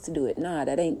somebody else to do it. Nah,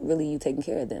 that ain't really you taking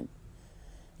care of them.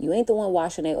 You ain't the one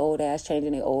washing their old ass,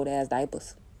 changing their old ass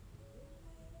diapers.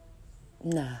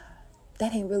 Nah,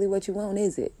 that ain't really what you want,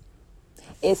 is it?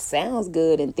 It sounds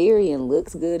good in theory and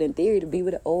looks good in theory to be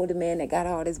with an older man that got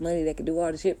all this money that can do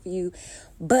all the shit for you.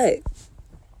 But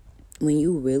when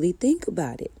you really think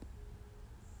about it,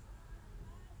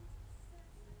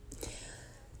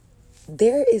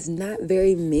 there is not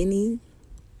very many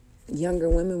younger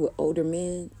women with older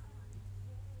men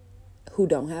who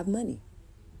don't have money.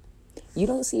 You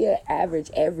don't see an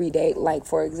average everyday, like,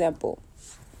 for example,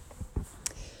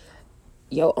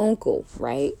 your uncle,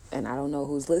 right? And I don't know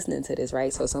who's listening to this,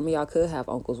 right? So some of y'all could have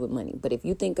uncles with money. But if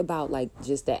you think about, like,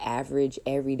 just the average,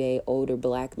 everyday, older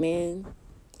black man,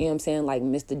 you know what I'm saying? Like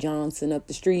Mr. Johnson up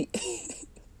the street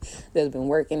that's been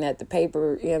working at the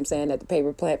paper, you know what I'm saying, at the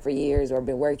paper plant for years, or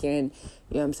been working,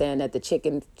 you know what I'm saying, at the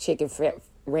chicken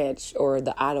ranch or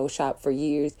the auto shop for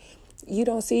years. You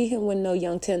don't see him with no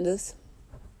young tenders.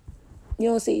 You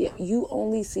don't see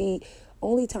it.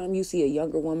 Only time you see a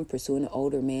younger woman pursuing an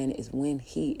older man is when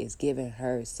he is giving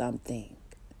her something.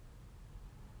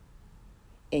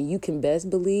 And you can best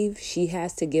believe she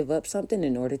has to give up something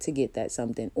in order to get that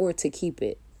something or to keep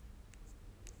it.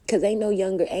 Because ain't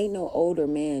no older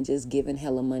man just giving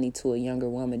hella money to a younger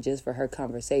woman just for her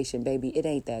conversation, baby. It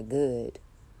ain't that good.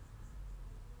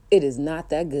 It is not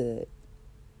that good.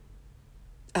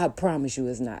 I promise you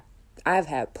it's not. I've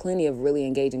had plenty of really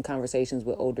engaging conversations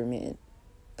with older men.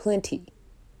 Plenty.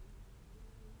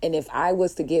 And if I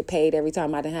was to get paid every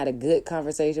time I done had a good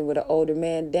conversation with an older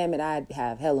man, damn it, I'd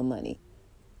have hella money.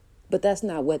 But that's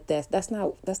not what that's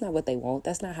not what they want.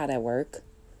 That's not how that work.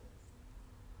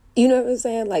 You know what I'm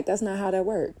saying? Like, that's not how that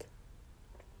work.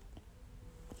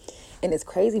 And it's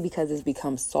crazy because it's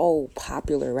become so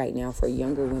popular right now for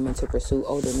younger women to pursue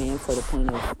older men for the point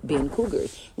of being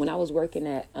cougars. When I was working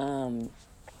at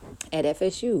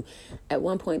FSU, at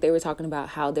one point they were talking about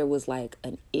how there was like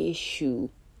an issue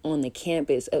on the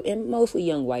campus, and mostly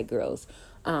young white girls.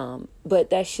 But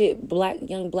that shit,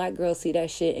 young black girls see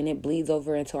that shit and it bleeds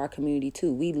over into our community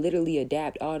too. We literally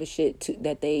adapt all the shit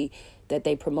that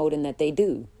they promote and that they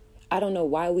do. I don't know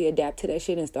why we adapt to that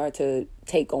shit and start to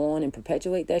take on and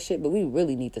perpetuate that shit, but we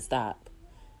really need to stop.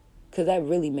 Because that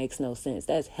really makes no sense.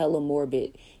 That's hella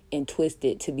morbid and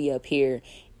twisted to be up here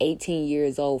 18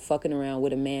 years old fucking around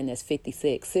with a man that's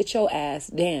 56. Sit your ass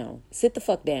down. Sit the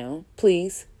fuck down,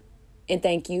 please. And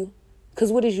thank you.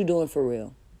 Because what is you doing for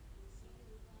real?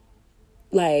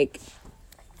 Like,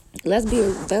 let's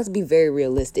be very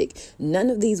realistic. None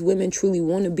of these women truly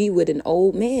want to be with an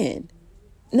old man.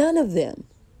 None of them.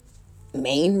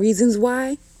 Main reasons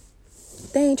why?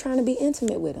 They ain't trying to be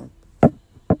intimate with them.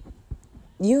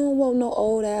 You don't want no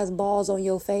old ass balls on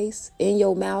your face, in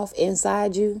your mouth,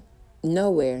 inside you.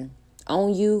 Nowhere.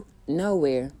 On you,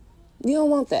 nowhere. You don't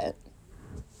want that.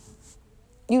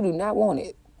 You do not want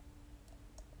it.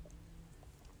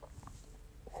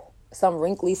 Some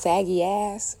wrinkly, saggy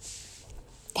ass.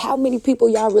 How many people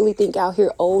y'all really think out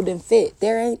here old and fit?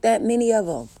 There ain't that many of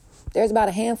them. There's about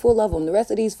a handful of them. The rest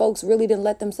of these folks really didn't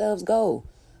let themselves go.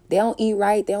 They don't eat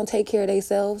right. They don't take care of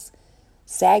themselves.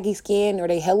 Saggy skin, or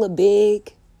they hella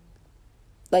big.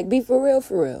 Like, be for real,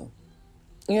 for real.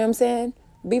 You know what I'm saying?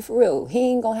 Be for real. He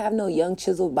ain't gonna have no young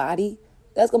chiseled body.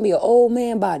 That's gonna be an old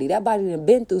man body. That body done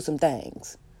been through some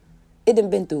things. It done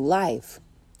been through life.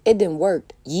 It done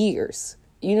worked years.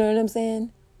 You know what I'm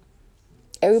saying?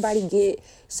 Everybody get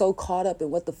so caught up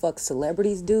in what the fuck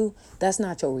celebrities do. That's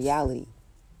not your reality.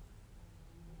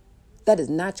 That is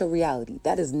not your reality.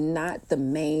 That is not the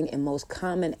main and most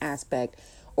common aspect,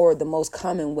 or the most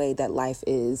common way that life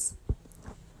is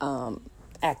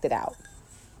acted out.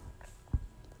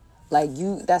 Like,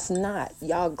 that's not.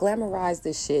 Y'all glamorize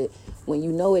this shit when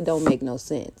you know it don't make no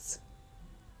sense.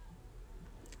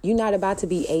 You're not about to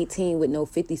be 18 with no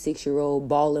 56-year-old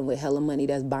balling with hella money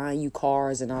that's buying you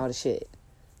cars and all the shit.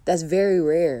 That's very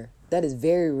rare. That is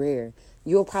very rare.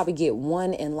 You'll probably get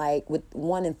one in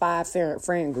 5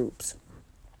 friend groups,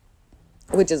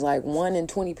 which is like 1 in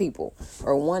 20 people,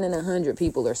 or 1 in 100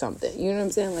 people or something. You know what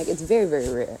I'm saying? Like, it's very, very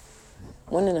rare.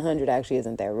 1 in 100 actually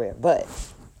isn't that rare, but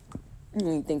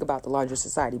you think about the larger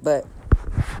society. But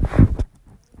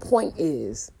point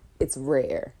is, it's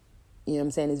rare. You know what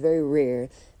I'm saying? It's very rare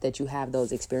that you have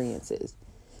those experiences,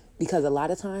 because a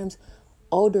lot of times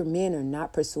older men are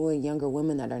not pursuing younger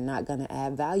women that are not going to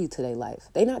add value to their life.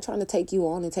 They're not trying to take you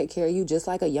on and take care of you, just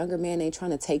like a younger man ain't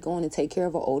trying to take on and take care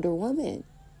of an older woman.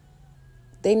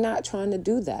 They're not trying to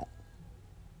do that.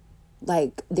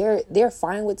 Like, they're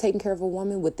fine with taking care of a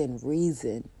woman within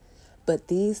reason. But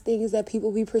these things that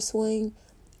people be pursuing,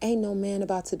 ain't no man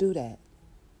about to do that.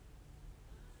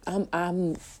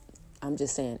 I'm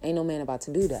just saying, ain't no man about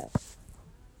to do that.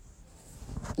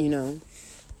 You know?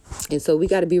 And so we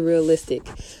got to be realistic.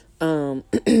 A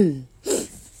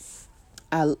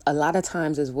lot of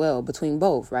times as well, between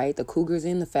both, right? The cougars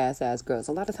and the fast ass girls.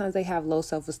 A lot of times they have low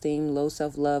self-esteem, low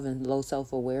self-love, and low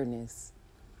self-awareness.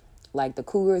 Like, the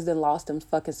cougars that lost them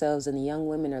fucking selves, and the young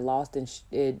women are lost and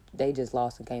they just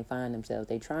lost and can't find themselves.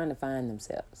 They trying to find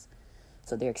themselves.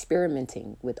 So they're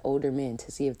experimenting with older men to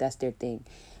see if that's their thing.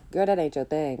 Girl, that ain't your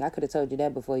thing. I could have told you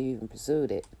that before you even pursued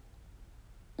it.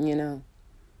 You know?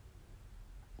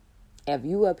 If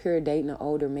you up here dating an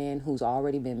older man who's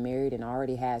already been married and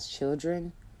already has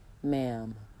children,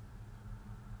 ma'am,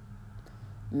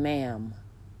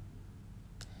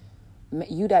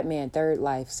 you that man third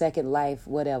life, second life,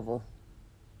 whatever.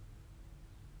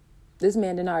 This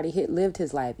man done already lived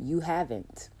his life. You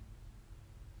haven't.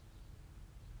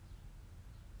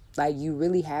 Like, you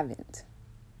really haven't.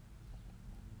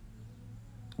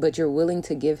 But you're willing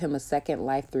to give him a second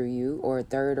life through you, or a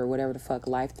third, or whatever the fuck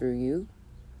life through you.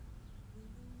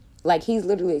 Like, he's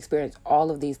literally experienced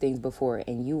all of these things before,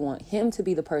 and you want him to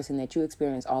be the person that you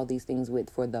experience all these things with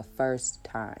for the first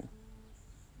time.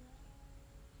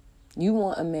 You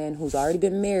want a man who's already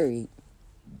been married,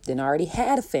 then already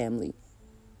had a family,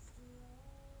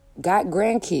 got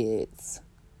grandkids,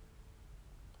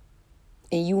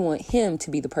 and you want him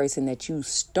to be the person that you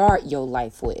start your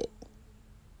life with.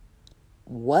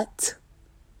 What?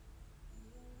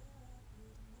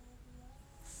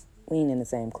 We ain't in the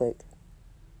same clique.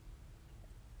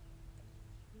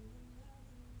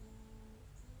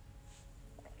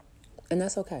 And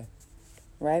that's okay,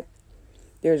 right?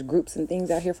 There's groups and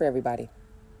things out here for everybody.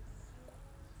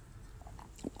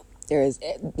 There's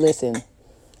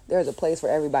a place for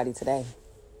everybody today.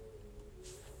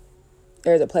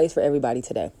 There's a place for everybody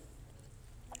today.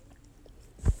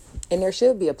 And there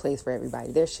should be a place for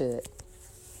everybody. There should.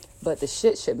 But the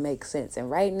shit should make sense. And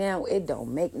right now, it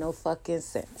don't make no fucking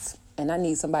sense. And I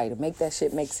need somebody to make that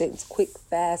shit make sense quick,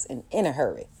 fast, and in a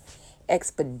hurry.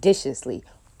 Expeditiously,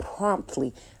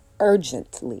 promptly,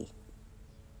 urgently.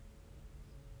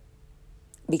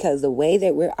 Because the way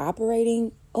that we're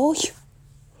operating, the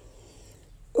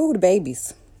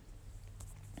babies,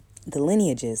 the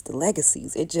lineages, the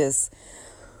legacies, it just,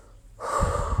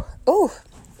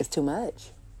 it's too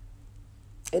much.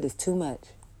 It is too much.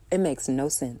 It makes no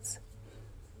sense.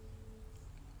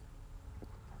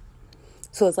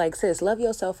 So it's like, sis, love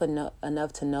yourself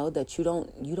enough to know that you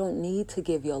don't need to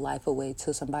give your life away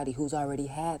to somebody who's already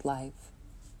had life.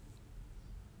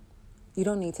 You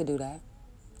don't need to do that.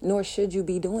 Nor should you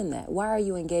be doing that. Why are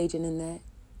you engaging in that?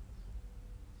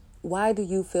 Why do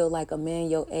you feel like a man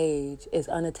your age is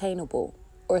unattainable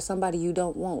or somebody you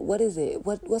don't want? What is it?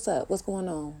 What's up? What's going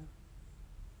on?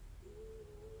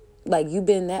 Like, you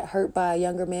been that hurt by a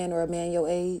younger man or a man your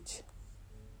age?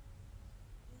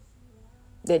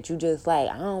 That you just like,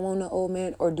 I don't want an old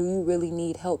man? Or do you really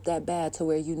need help that bad to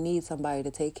where you need somebody to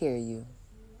take care of you?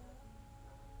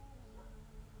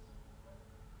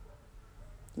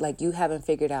 Like, you haven't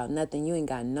figured out nothing. You ain't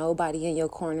got nobody in your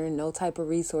corner, no type of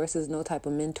resources, no type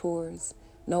of mentors,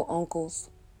 no uncles,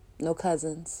 no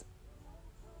cousins,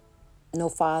 no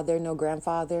father, no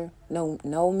grandfather,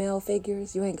 no male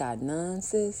figures. You ain't got none,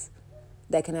 sis,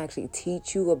 that can actually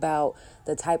teach you about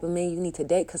the type of man you need to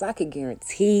date. Because I could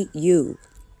guarantee you,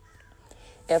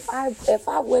 if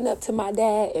I went up to my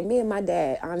dad, and me and my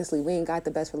dad, honestly, we ain't got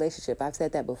the best relationship. I've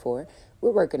said that before.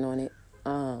 We're working on it.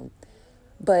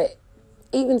 But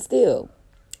even still,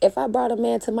 if I brought a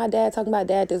man to my dad talking about,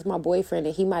 dad, this is my boyfriend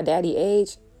and he my daddy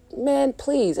age, man,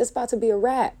 please, it's about to be a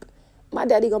wrap. My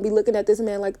daddy gonna be looking at this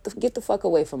man like, get the fuck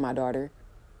away from my daughter.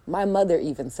 My mother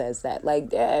even says that. Like,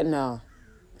 Dad, no.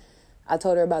 I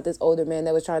told her about this older man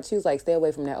that was she was like, stay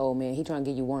away from that old man. He trying to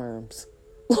give you worms.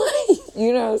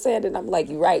 You know what I'm saying? And I'm like,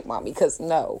 you're right, mommy, because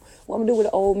no. What am I going to do with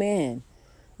an old man?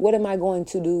 What am I going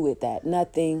to do with that?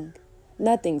 Nothing.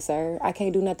 Nothing, sir. I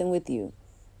can't do nothing with you.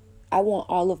 I want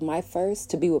all of my first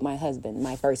to be with my husband.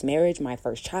 My first marriage, my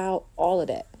first child, all of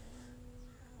that.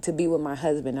 To be with my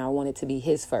husband, I want it to be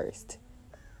his first.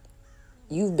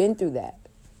 You've been through that.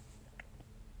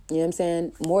 You know what I'm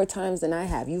saying? More times than I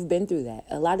have. You've been through that.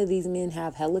 A lot of these men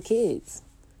have hella kids.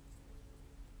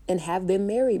 And have been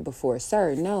married before.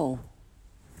 Sir, no.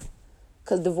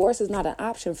 Because divorce is not an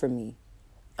option for me.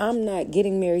 I'm not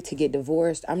getting married to get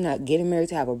divorced. I'm not getting married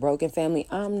to have a broken family.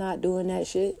 I'm not doing that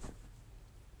shit.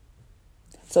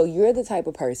 So you're the type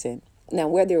of person, now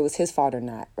whether it was his fault or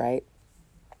not, right?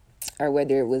 Or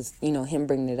whether it was, him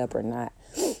bringing it up or not.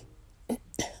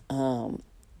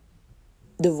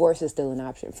 Divorce is still an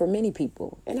option for many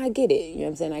people. And I get it, you know what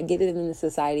I'm saying? I get it in the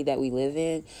society that we live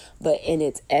in. But in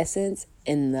its essence,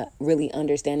 in the really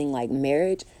understanding like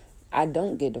marriage, I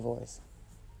don't get divorced.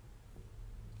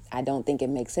 I don't think it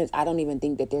makes sense. I don't even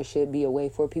think that there should be a way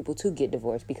for people to get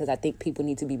divorced, because I think people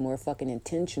need to be more fucking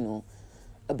intentional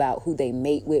about who they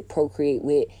mate with, procreate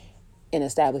with, and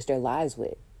establish their lives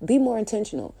with. Be more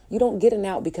intentional. You don't get an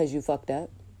out because you fucked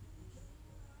up.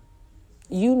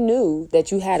 You knew that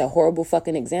you had a horrible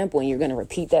fucking example and you're going to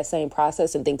repeat that same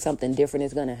process and think something different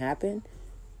is going to happen.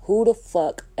 Who the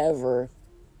fuck ever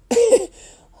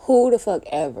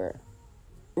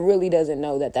really doesn't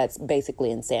know that that's basically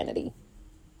insanity?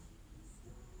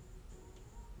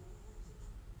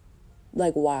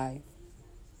 Like, why?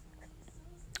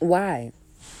 Why?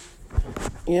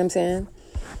 You know what I'm saying?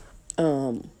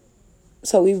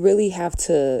 So we really have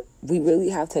to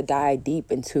dive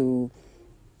deep into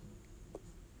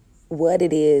what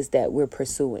it is that we're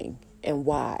pursuing and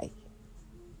why.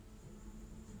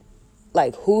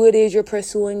 Like, who it is you're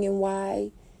pursuing and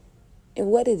why, and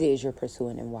what it is you're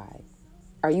pursuing and why.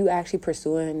 Are you actually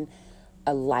pursuing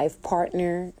a life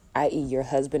partner, i.e. your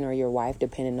husband or your wife,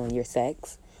 depending on your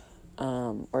sex,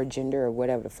 or gender, or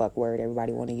whatever the fuck word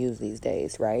everybody want to use these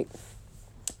days, right?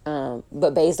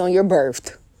 But based on your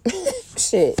birth,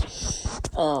 shit,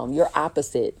 you're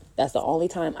opposite. That's the only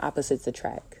time opposites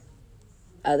attract.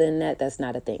 Other than that, that's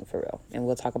not a thing for real. And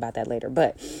we'll talk about that later.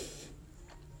 But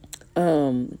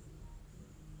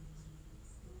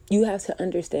you have to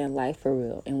understand life for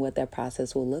real and what that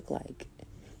process will look like.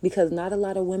 Because not a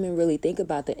lot of women really think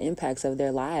about the impacts of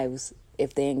their lives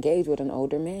if they engage with an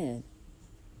older man.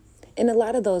 And a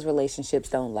lot of those relationships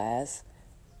don't last.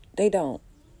 They don't.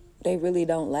 They really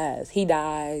don't last. He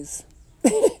dies.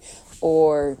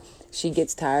 Or she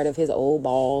gets tired of his old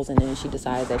balls, and then she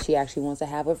decides that she actually wants to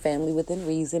have a family within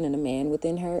reason and a man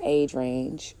within her age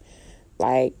range.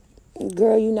 Like,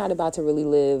 girl, you're not about to really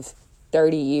live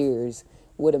 30 years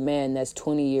with a man that's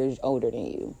 20 years older than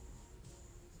you.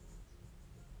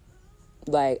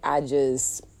 Like, I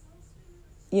just,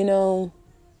 again,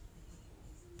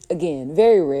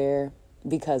 very rare,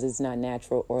 because it's not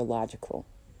natural or logical.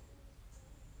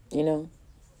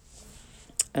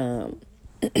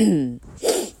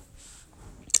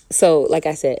 So, like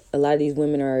I said, a lot of these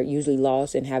women are usually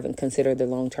lost and haven't considered the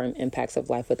long-term impacts of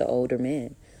life with the older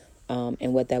man,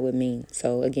 and what that would mean.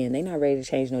 So, again, they're not ready to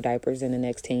change no diapers in the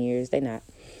next 10 years. They're not.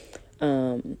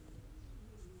 And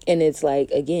it's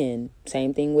like, again,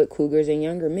 same thing with cougars and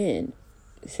younger men.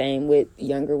 Same with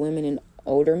younger women and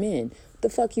older men. The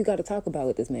fuck you got to talk about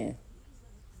with this man?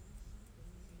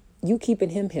 You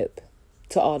keeping him hip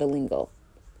to all the lingo.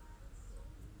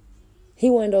 He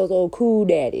one of those old cool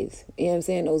daddies. You know what I'm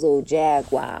saying? Those old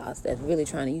jaguars that's really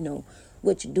trying to,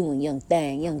 what you doing, young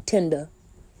thing, young tender.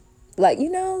 Like,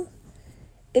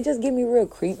 it just give me real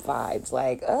creep vibes.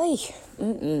 Like, ay,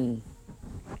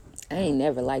 I ain't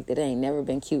never liked it. It ain't never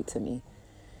been cute to me.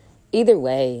 Either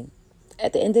way,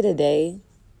 at the end of the day,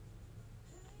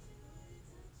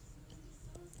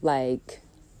 like,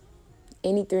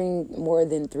 anything more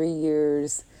than 3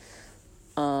 years,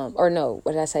 or no,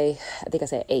 what did I say? I think I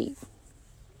said 8.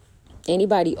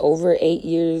 Anybody over 8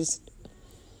 years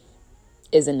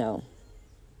is a no.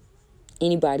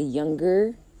 Anybody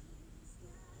younger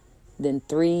than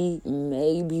 3,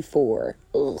 maybe 4.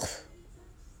 Ugh.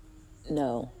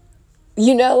 No.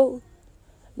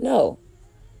 No.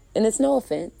 And it's no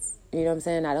offense. You know what I'm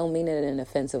saying? I don't mean it in an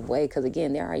offensive way. Because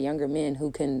again, there are younger men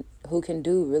who can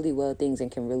do really well things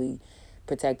and can really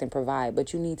protect and provide.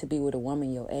 But you need to be with a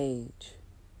woman your age.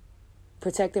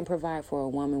 Protect and provide for a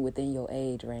woman within your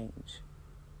age range.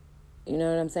 You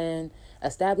know what I'm saying?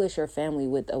 Establish your family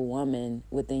with a woman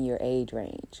within your age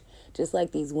range. Just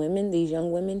like these women, these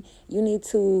young women, you need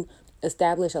to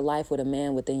establish a life with a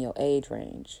man within your age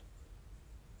range.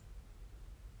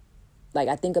 Like,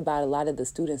 I think about a lot of the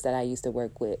students that I used to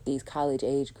work with, these college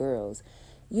age girls.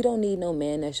 You don't need no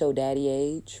man that's your daddy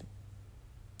age.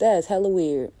 That's hella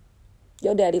weird.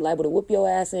 Your daddy liable to whoop your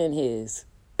ass in his.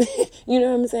 You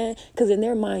know what I'm saying? Because in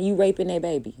their mind, you raping their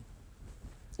baby.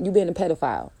 You being a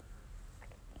pedophile.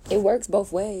 It works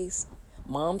both ways.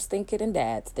 Moms think it and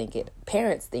dads think it.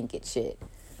 Parents think it shit.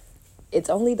 It's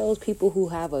only those people who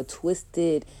have a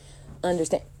twisted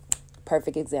understand.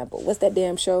 Perfect example. What's that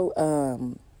damn show?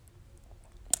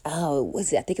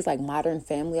 What's it? I think it's like Modern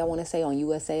Family, I want to say, on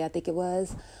USA, I think it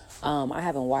was. I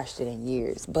haven't watched it in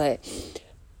years, but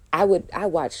I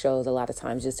watch shows a lot of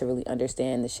times just to really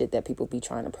understand the shit that people be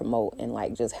trying to promote and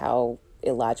like just how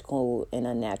illogical and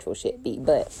unnatural shit be.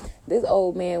 But this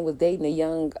old man was dating a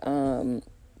young,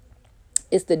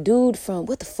 it's the dude from,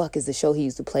 what the fuck is the show he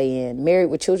used to play in? Married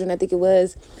with Children, I think it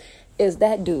was. It's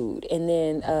that dude. And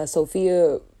then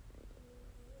Sofia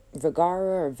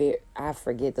Vergara, I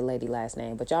forget the lady last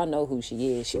name, but y'all know who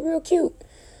she is. She real cute.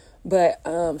 But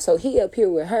so he up here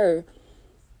with her,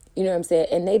 you know what I'm saying?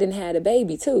 And they done had a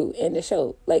baby too in the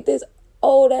show. Like, this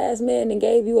old ass man done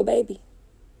gave you a baby.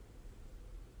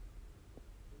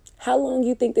 How long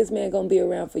you think this man gonna be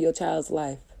around for your child's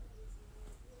life?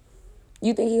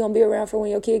 You think he gonna be around for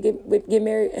when your kid get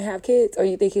married and have kids, or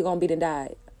you think he gonna be done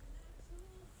died?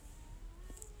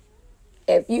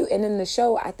 And in the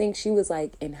show, I think she was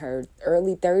like in her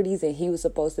early 30s and he was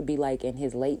supposed to be like in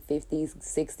his late 50s,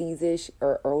 60s-ish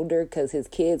or older, because his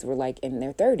kids were like in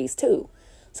their 30s too.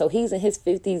 So he's in his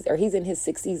 50s or he's in his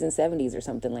 60s and 70s or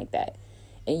something like that.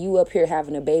 And you up here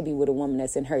having a baby with a woman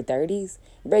that's in her 30s.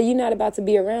 Bro, you're not about to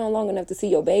be around long enough to see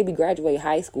your baby graduate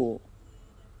high school.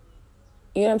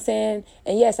 You know what I'm saying?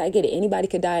 And yes, I get it. Anybody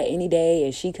could die any day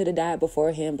and she could have died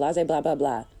before him, blah, blah, blah, blah,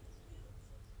 blah.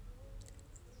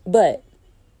 But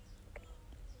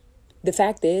the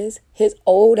fact is, his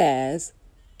old ass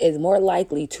is more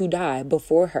likely to die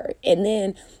before her. And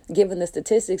then, given the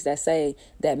statistics that say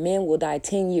that men will die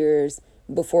 10 years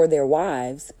before their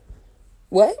wives,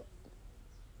 what?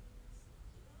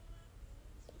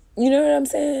 You know what I'm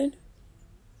saying?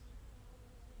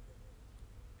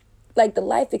 Like, the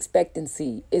life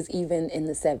expectancy is even in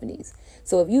the 70s.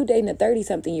 So if you dating a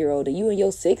 30-something-year-old and you in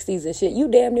your 60s and shit, you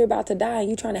damn near about to die and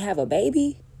you trying to have a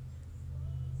baby?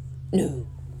 No.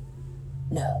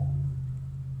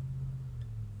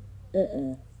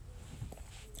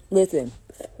 Listen,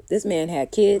 this man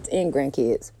had kids and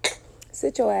grandkids.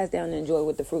 Sit your ass down and enjoy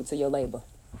with the fruits of your labor.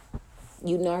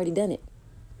 You done already done it.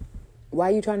 Why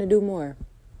are you trying to do more?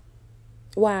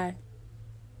 Why?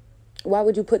 Why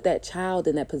would you put that child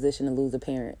in that position to lose a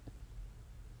parent?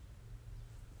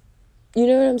 You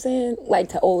know what I'm saying? Like,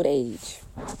 to old age.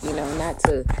 You know, not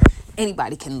to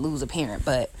anybody can lose a parent,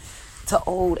 but to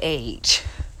old age.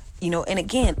 You know, and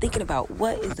again, thinking about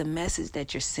what is the message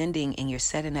that you're sending and you're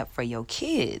setting up for your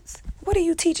kids. What are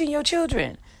you teaching your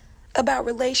children about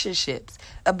relationships,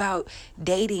 about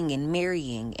dating and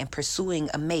marrying and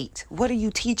pursuing a mate? What are you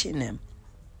teaching them?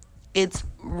 It's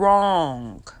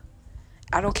wrong.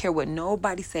 I don't care what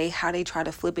nobody say, how they try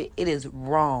to flip it. It is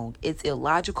wrong. It's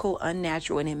illogical,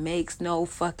 unnatural, and it makes no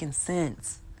fucking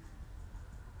sense.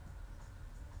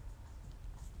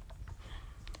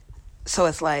 So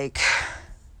it's like,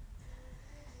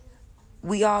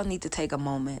 we all need to take a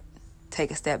moment, take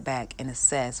a step back and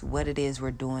assess what it is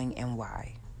we're doing and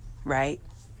why, right?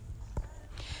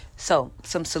 So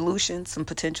some solutions, some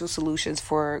potential solutions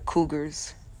for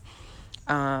cougars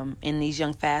and these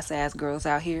young fast ass girls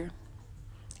out here.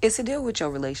 is to deal with your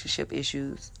relationship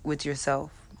issues with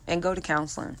yourself and go to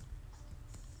counseling.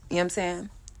 You know what I'm saying?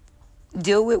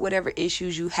 Deal with whatever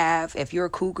issues you have. If you're a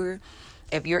cougar,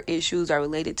 if your issues are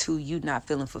related to you not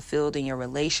feeling fulfilled in your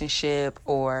relationship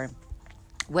or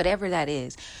whatever that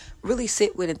is, really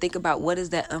sit with and think about, what is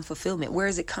that unfulfillment? Where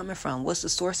is it coming from? What's the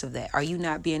source of that? Are you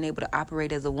not being able to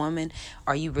operate as a woman?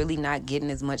 Are you really not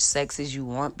getting as much sex as you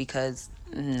want? Because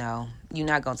no, you're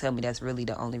not going to tell me that's really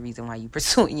the only reason why you're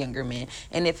pursuing younger men.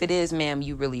 And if it is, ma'am,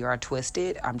 you really are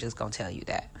twisted. I'm just going to tell you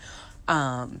that.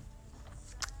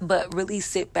 But really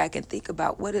sit back and think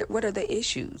about what are the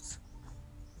issues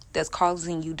that's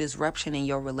causing you disruption in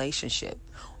your relationship,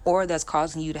 or that's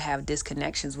causing you to have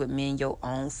disconnections with men your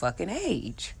own fucking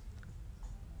age.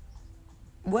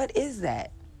 What is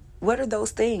that? What are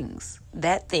those things?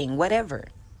 That thing, whatever.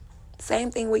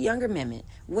 Same thing with younger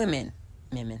women.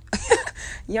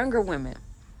 Younger women.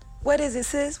 What is it,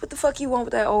 sis? What the fuck you want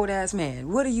with that old ass man?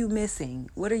 What are you missing?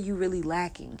 What are you really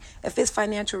lacking? If it's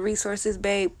financial resources,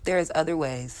 babe, there's other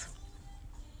ways.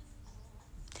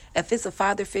 If it's a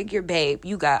father figure, babe,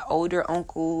 you got older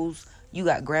uncles, you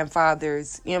got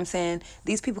grandfathers, you know what I'm saying?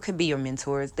 These people can be your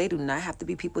mentors. They do not have to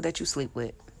be people that you sleep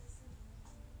with.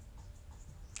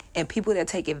 And people that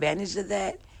take advantage of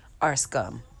that are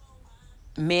scum.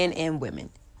 Men and women.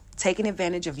 Taking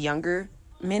advantage of younger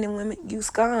men and women, you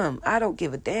scum. I don't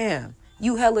give a damn.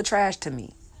 You hella trash to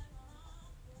me.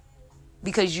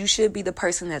 Because you should be the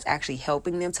person that's actually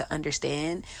helping them to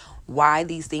understand why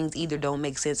these things either don't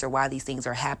make sense or why these things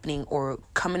are happening, or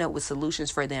coming up with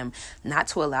solutions for them not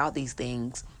to allow these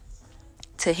things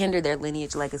to hinder their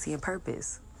lineage, legacy, and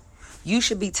purpose. You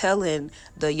should be telling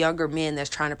the younger men that's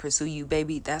trying to pursue you,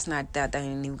 baby, that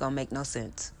ain't even gonna make no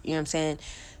sense. You know what I'm saying?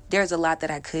 There's a lot that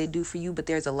I could do for you, but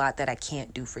there's a lot that I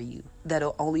can't do for you that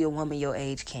only a woman your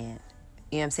age can.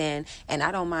 You know what I'm saying? And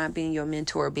I don't mind being your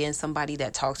mentor, being somebody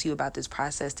that talks to you about this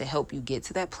process to help you get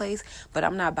to that place, but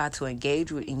I'm not about to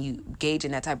engage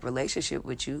in that type of relationship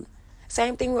with you.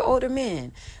 Same thing with older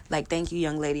men. Like, thank you,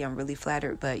 young lady, I'm really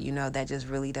flattered, but that just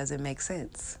really doesn't make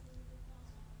sense.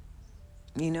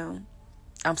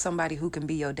 I'm somebody who can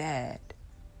be your dad.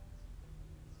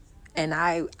 And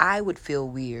I would feel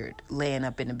weird laying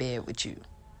up in the bed with you.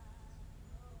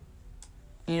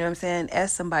 You know what I'm saying?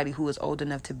 As somebody who is old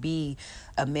enough to be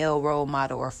a male role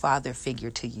model or father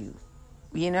figure to you.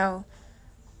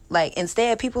 Like,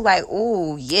 instead, people like,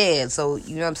 oh, yeah, so,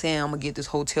 you know what I'm saying? I'm going to get this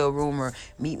hotel room or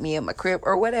meet me at my crib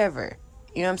or whatever.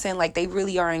 You know what I'm saying? Like, they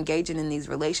really are engaging in these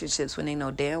relationships when they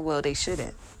know damn well they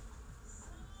shouldn't.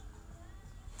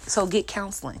 So get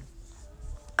counseling.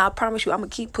 I promise you, I'm going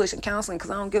to keep pushing counseling because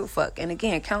I don't give a fuck. And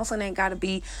again, counseling ain't got to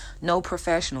be no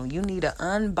professional. You need an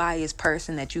unbiased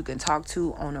person that you can talk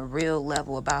to on a real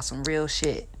level about some real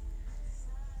shit.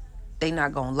 They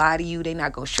not going to lie to you. They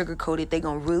not going to sugarcoat it. They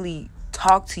going to really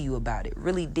talk to you about it.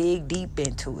 Really dig deep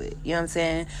into it. You know what I'm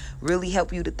saying? Really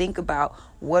help you to think about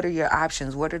what are your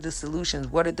options? What are the solutions?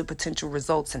 What are the potential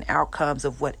results and outcomes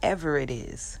of whatever it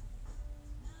is?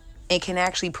 And can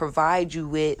actually provide you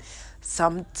with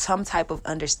some type of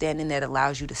understanding that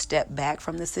allows you to step back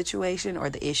from the situation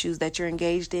or the issues that you're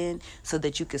engaged in so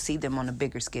that you can see them on a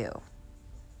bigger scale.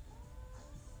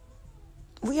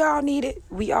 We all need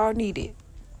it.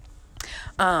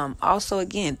 Also,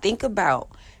 again, think about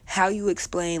how you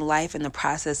explain life in the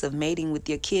process of mating with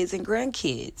your kids and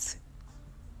grandkids.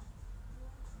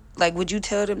 Like, would you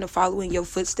tell them to follow in your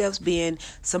footsteps, being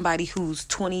somebody who's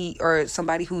 20 or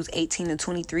somebody who's 18 and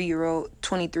 23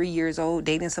 years old,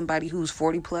 dating somebody who's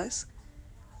 40 plus?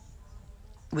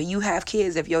 When you have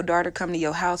kids, if your daughter come to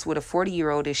your house with a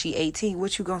 40-year-old and she 18,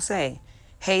 what you gonna say?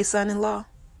 Hey, son-in-law?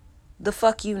 The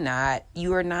fuck you not.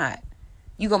 You are not.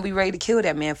 You gonna be ready to kill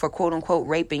that man for quote unquote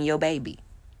raping your baby.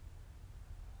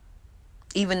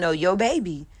 Even though your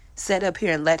baby sat up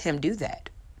here and let him do that.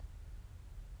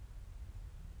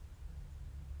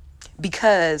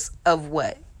 Because of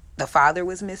what? The father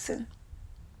was missing?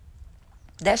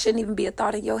 That shouldn't even be a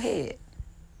thought in your head.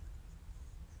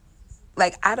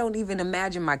 Like, I don't even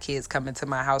imagine my kids coming to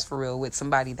my house for real with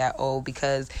somebody that old,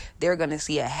 because they're going to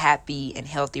see a happy and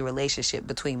healthy relationship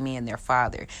between me and their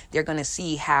father. They're going to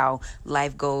see how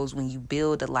life goes when you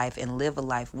build a life and live a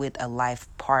life with a life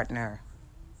partner.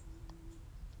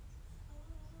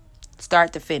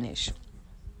 Start to finish.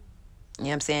 You know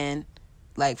what I'm saying?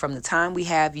 Like, from the time we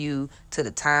have you to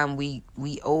the time we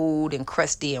old and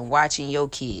crusty and watching your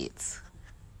kids.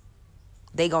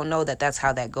 They gonna know that that's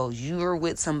how that goes. You're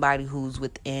with somebody who's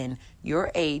within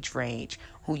your age range,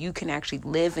 who you can actually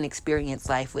live and experience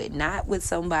life with. Not with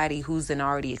somebody who's an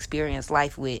already experienced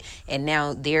life with, and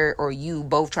now they're or you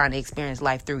both trying to experience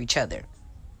life through each other.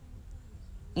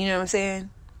 You know what I'm saying?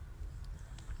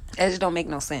 It just don't make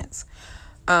no sense.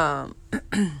 And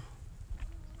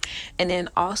then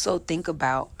also think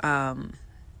about,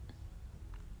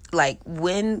 like,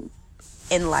 when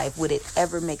in life would it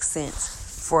ever make sense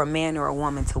for a man or a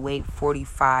woman to wait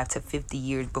 45 to 50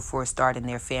 years before starting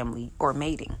their family or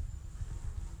mating?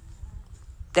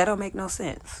 That don't make no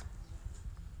sense.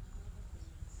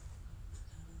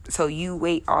 So you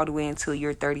wait all the way until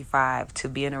you're 35 to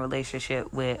be in a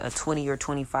relationship with a 20 or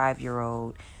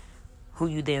 25-year-old who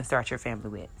you then start your family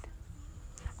with.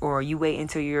 Or you wait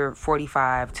until you're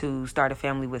 45 to start a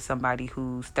family with somebody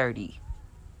who's 30.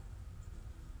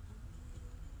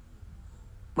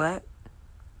 What?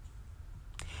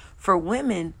 For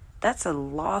women, that's a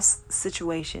lost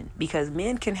situation because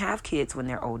men can have kids when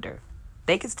they're older.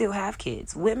 They can still have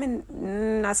kids. Women,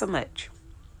 not so much.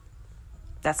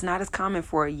 That's not as common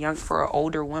for an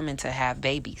older woman to have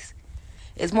babies.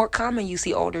 It's more common you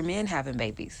see older men having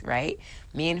babies, right?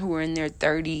 Men who are in their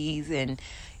 30s and,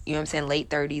 you know what I'm saying, late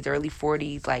 30s, early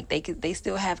 40s, like they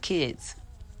still have kids.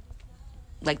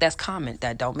 Like, that's common.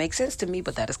 That don't make sense to me,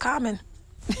 but that is common.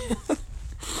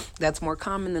 That's more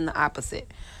common than the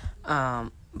opposite.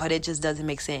 But it just doesn't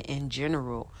make sense in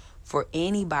general for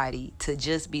anybody to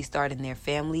just be starting their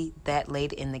family that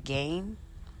late in the game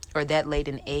or that late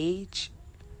in age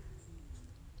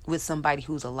with somebody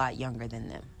who's a lot younger than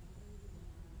them.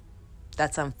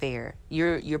 That's unfair.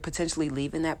 You're potentially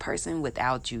leaving that person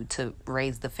without you to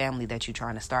raise the family that you're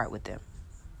trying to start with them.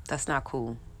 That's not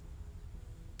cool.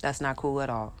 That's not cool at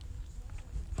all.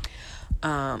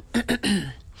 And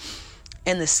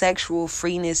the sexual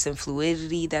freeness and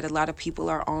fluidity that a lot of people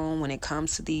are on when it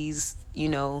comes to these,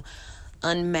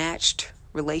 unmatched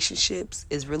relationships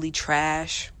is really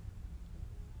trash.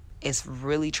 It's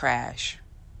really trash.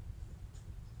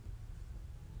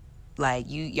 Like,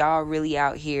 y'all really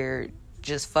out here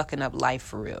just fucking up life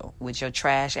for real with your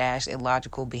trash ass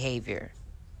illogical behavior.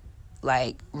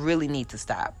 Like, really need to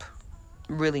stop.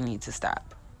 Really need to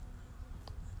stop.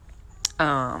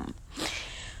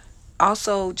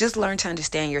 Also, just learn to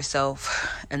understand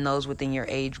yourself and those within your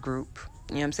age group.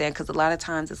 You know what I'm saying? Because a lot of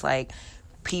times it's like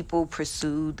people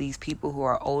pursue these people who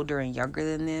are older and younger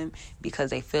than them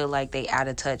because they feel like they out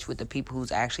of touch with the people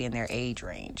who's actually in their age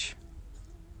range.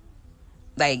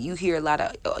 Like, you hear a lot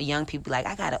of young people like,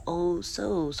 I got an old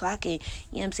soul, so I can, you know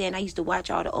what I'm saying? I used to watch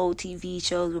all the old TV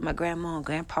shows with my grandma and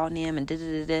grandpa and them and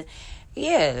da-da-da-da.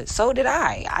 Yeah, so did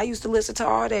I. I used to listen to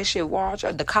all that shit, watch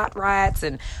the cot riots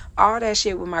and all that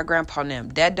shit with my grandpa and them.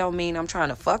 That don't mean I'm trying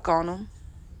to fuck on them.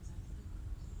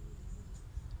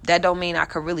 That don't mean I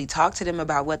could really talk to them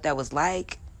about what that was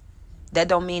like. That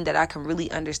don't mean that I can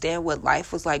really understand what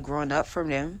life was like growing up from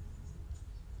them.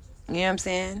 You know what I'm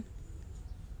saying?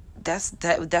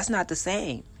 That's not the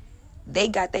same. They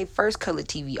got their first colored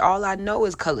TV. All I know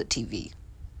is colored TV.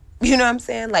 You know what I'm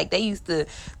saying? Like, they used to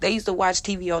watch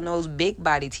TV on those big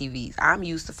body TVs. I'm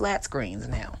used to flat screens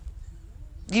now.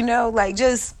 Like,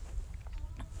 just,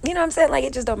 you know what I'm saying? Like,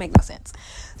 it just don't make no sense.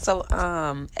 So,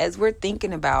 as we're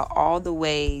thinking about all the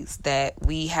ways that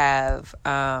we have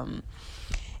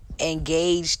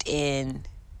engaged in,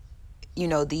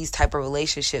 these type of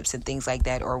relationships and things like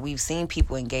that, or we've seen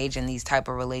people engage in these type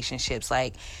of relationships,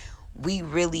 like, we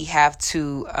really have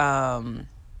to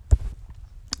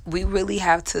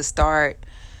start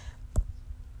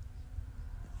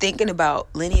thinking about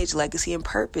lineage, legacy, and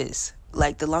purpose,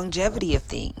 like the longevity of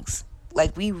things.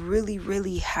 Like, we really,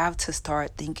 really have to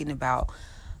start thinking about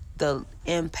the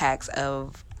impacts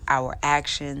of our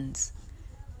actions,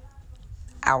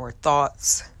 our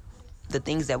thoughts, the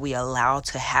things that we allow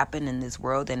to happen in this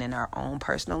world and in our own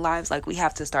personal lives. Like, we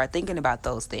have to start thinking about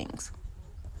those things.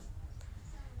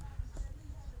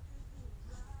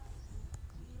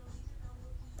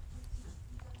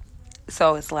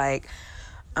 So it's like,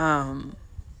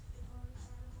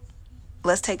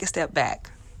 let's take a step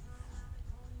back.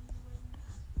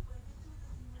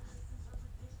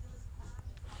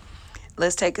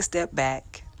 Let's take a step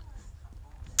back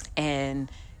and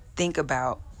think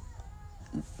about,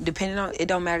 depending on, it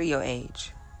don't matter your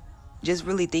age. Just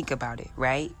really think about it,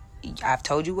 right? I've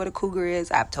told you what a cougar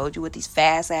is. I've told you what these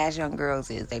fast-ass young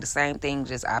girls is. They the same thing,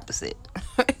 just opposite.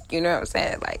 You know what I'm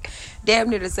saying? Like, damn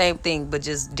near the same thing, but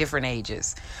just different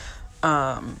ages.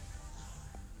 And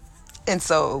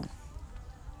so,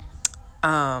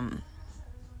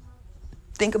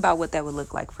 think about what that would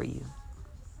look like for you.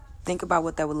 Think about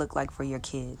what that would look like for your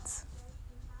kids.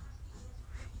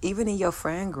 Even in your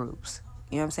friend groups.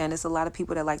 You know what I'm saying? There's a lot of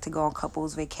people that like to go on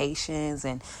couples vacations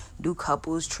and do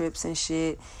couples trips and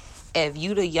shit. If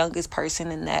you the youngest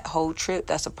person in that whole trip,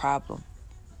 that's a problem.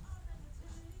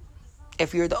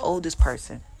 If you're the oldest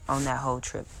person on that whole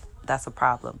trip, that's a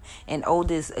problem. And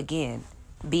oldest, again,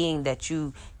 being that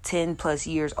you 10 plus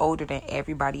years older than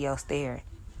everybody else there,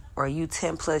 or you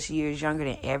 10 plus years younger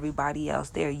than everybody else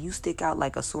there, you stick out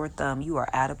like a sore thumb. You are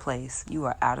out of place. You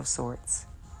are out of sorts.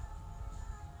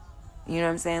 You know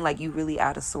what I'm saying? Like, you really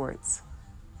out of sorts.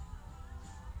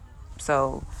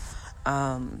 So,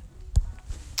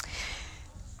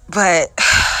 but,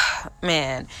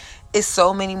 man, it's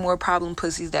so many more problem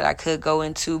pussies that I could go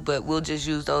into, but we'll just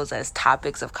use those as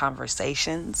topics of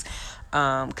conversations.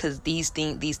 Because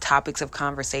these topics of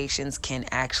conversations can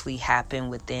actually happen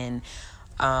within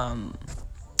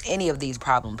any of these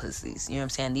problem pussies. You know what I'm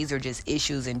saying? These are just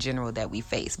issues in general that we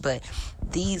face. But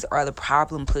these are the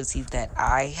problem pussies that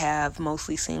I have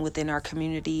mostly seen within our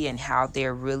community, and how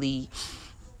they're really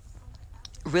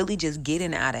just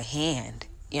getting out of hand.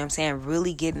 You know what I'm saying?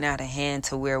 Really getting out of hand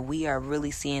to where we are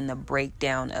really seeing the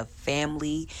breakdown of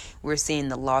family. We're seeing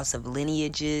the loss of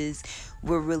lineages.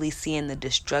 We're really seeing the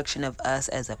destruction of us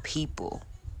as a people.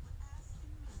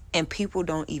 And people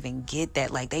don't even get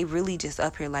that. Like, they really just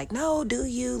up here like, no, do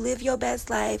you live your best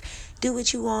life? Do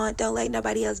what you want. Don't let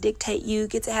nobody else dictate you.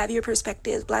 Get to have your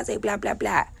perspectives. Blah, blah, blah, blah,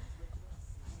 blah.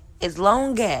 As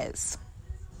long as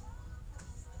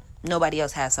nobody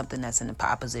else has something that's in the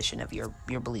opposition of your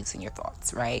beliefs and your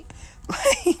thoughts, right?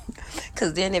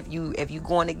 Because then if you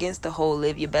going against the whole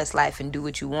live your best life and do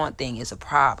what you want thing, it's a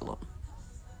problem.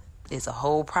 It's a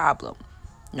whole problem.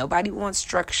 Nobody wants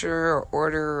structure or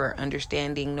order or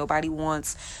understanding. Nobody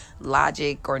wants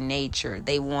logic or nature.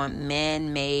 They want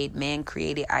man-made,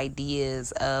 man-created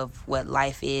ideas of what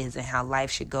life is and how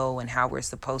life should go and how we're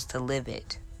supposed to live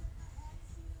it.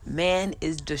 Man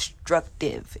is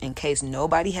destructive, in case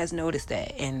nobody has noticed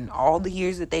that. In all the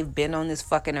years that they've been on this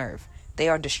fucking earth, they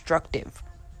are destructive.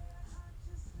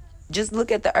 Just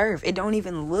look at the earth. It don't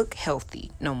even look healthy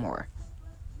no more.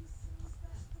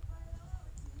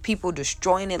 People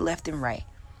destroying it left and right.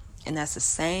 And that's the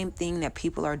same thing that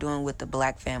people are doing with the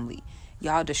black family.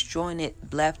 Y'all destroying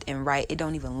it left and right. It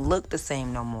don't even look the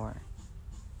same no more.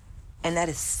 And that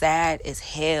is sad as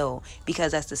hell,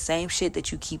 because that's the same shit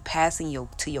that you keep passing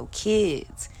to your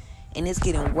kids. And it's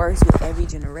getting worse with every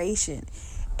generation.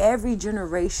 Every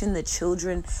generation, the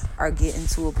children are getting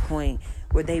to a point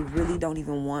where they really don't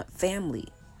even want family.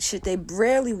 Shit, they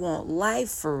barely want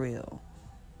life for real.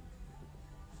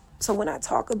 So when I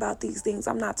talk about these things,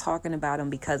 I'm not talking about them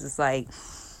because it's like,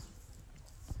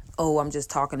 oh, I'm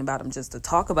just talking about them just to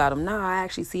talk about them. No, I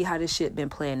actually see how this shit been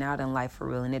playing out in life for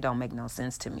real, and it don't make no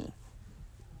sense to me.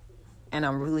 And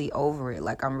I'm really over it.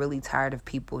 Like, I'm really tired of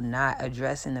people not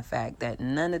addressing the fact that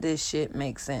none of this shit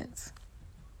makes sense.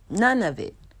 None of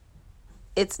it.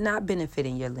 It's not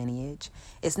benefiting your lineage.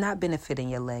 It's not benefiting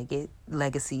your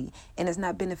legacy. And it's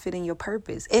not benefiting your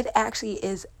purpose. It actually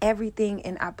is everything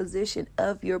in opposition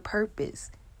of your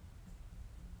purpose.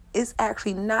 It's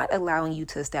actually not allowing you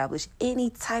to establish any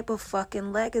type of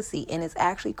fucking legacy. And it's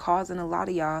actually causing a lot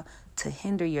of y'all to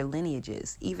hinder your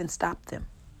lineages, even stop them.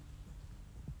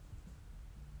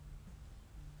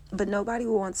 But nobody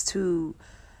wants to,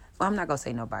 well, I'm not going to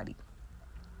say nobody,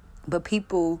 but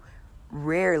people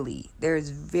rarely, there's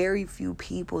very few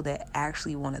people that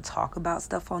actually want to talk about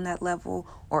stuff on that level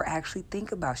or actually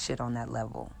think about shit on that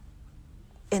level.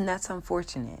 And that's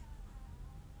unfortunate.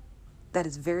 That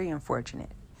is very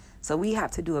unfortunate. So we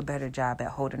have to do a better job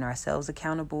at holding ourselves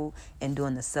accountable and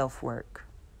doing the self-work.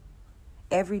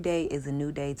 Every day is a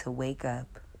new day to wake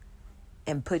up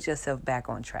and put yourself back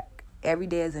on track. Every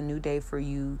day is a new day for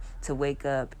you to wake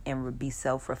up and be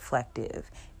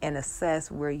self-reflective and assess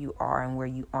where you are and where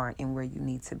you aren't and where you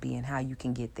need to be and how you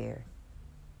can get there.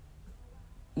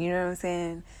 You know what I'm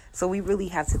saying? So we really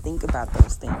have to think about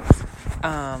those things.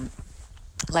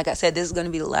 Like I said, this is going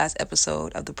to be the last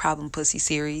episode of the Problem Pussy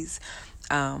series.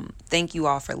 Thank you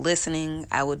all for listening.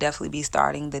 I will definitely be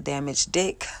starting the Damaged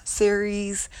Dick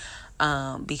series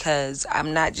because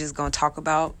I'm not just going to talk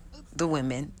about the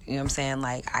women, you know what I'm saying?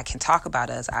 Like, I can talk about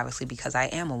us, obviously, because I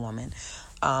am a woman,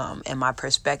 and my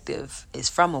perspective is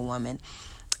from a woman.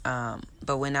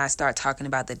 But when I start talking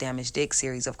about the Damaged Dick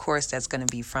series, of course, that's going to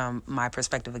be from my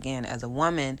perspective again as a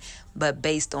woman, but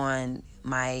based on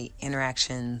my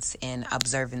interactions and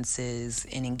observances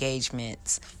and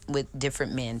engagements with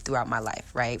different men throughout my life,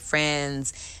 right?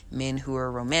 Friends, men who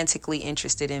are romantically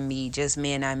interested in me, just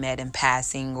men I met in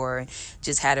passing or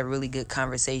just had a really good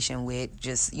conversation with,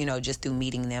 just through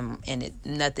meeting them, and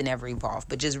nothing ever evolved,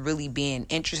 but just really being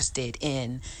interested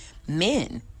in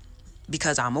men.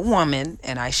 Because I'm a woman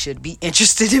and I should be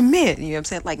interested in men. You know what I'm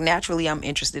saying? Like, naturally, I'm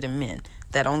interested in men.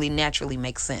 That only naturally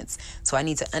makes sense. So I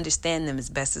need to understand them as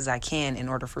best as I can in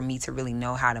order for me to really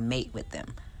know how to mate with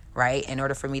them. right? In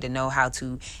order for me to know how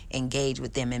to engage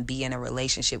with them and be in a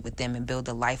relationship with them and build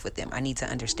a life with them, I need to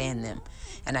understand them.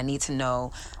 And I need to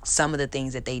know some of the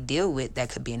things that they deal with that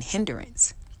could be an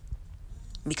hindrance.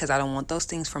 Because I don't want those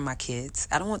things for my kids.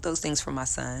 I don't want those things for my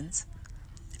sons.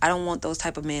 I don't want those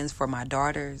type of men for my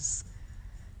daughters.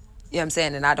 You know what I'm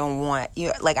saying? And I don't want,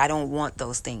 I don't want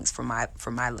those things for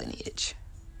my lineage.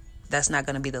 That's not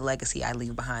going to be the legacy I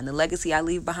leave behind. The legacy I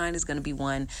leave behind is going to be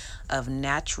one of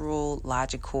natural,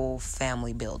 logical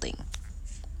family building.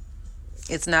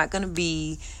 It's not going to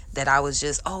be that I was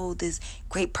just, this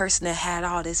great person that had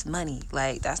all this money.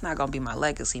 Like, that's not going to be my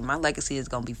legacy. My legacy is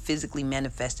going to be physically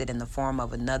manifested in the form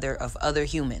of other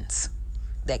humans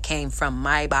that came from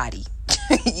my body.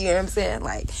 You know what I'm saying?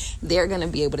 Like, they're going to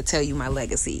be able to tell you my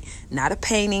legacy. Not a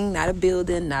painting, not a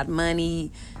building, not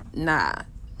money. Not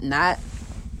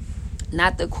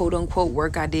the quote unquote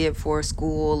work I did for a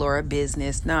school or a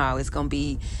business. No, it's going to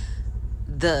be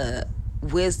the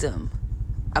wisdom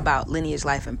about lineage,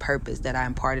 life, and purpose that I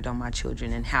imparted on my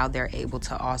children and how they're able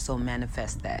to also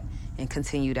manifest that and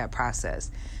continue that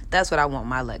process. That's what I want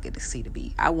my legacy to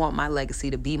be. I want my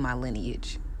legacy to be my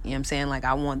lineage. You know what I'm saying? Like,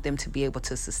 I want them to be able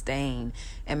to sustain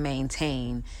and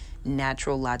maintain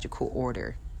natural, logical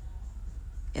order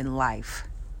in life,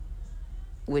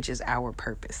 which is our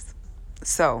purpose.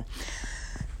 So,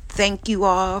 thank you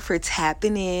all for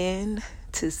tapping in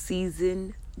to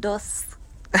season 2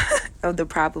 of the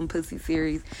Problem Pussy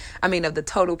series. Of the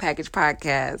Total Package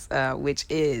podcast, which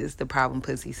is the Problem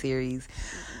Pussy series.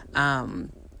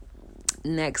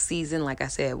 Next season, like I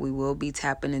said, we will be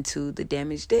tapping into the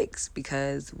damaged dicks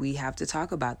because we have to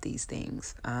talk about these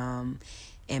things.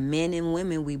 And men and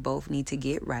women, we both need to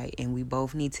get right, and we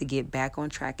both need to get back on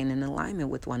track and in alignment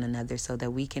with one another so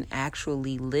that we can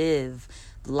actually live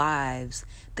lives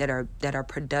that are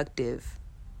productive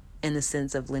in the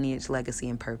sense of lineage, legacy,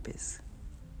 and purpose.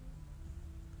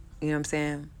 You know what I'm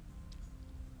saying?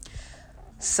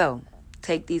 So,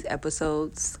 take these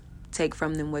episodes, take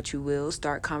from them what you will,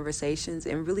 start conversations,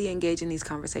 and really engage in these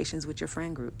conversations with your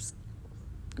friend groups.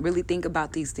 Really think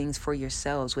about these things for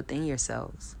yourselves, within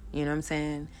yourselves. You know what I'm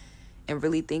saying? And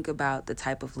really think about the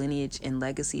type of lineage and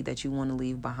legacy that you want to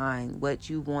leave behind, what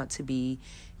you want to be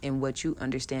and what you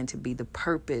understand to be the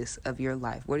purpose of your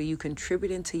life. What are you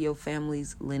contributing to your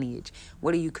family's lineage?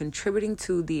 What are you contributing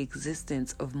to the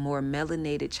existence of more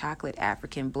melanated, chocolate,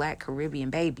 African, Black, Caribbean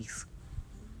babies?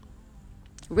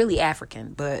 Really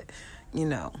African, but,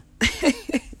 and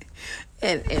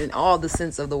in all the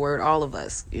sense of the word, all of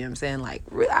us, you know what I'm saying? Like,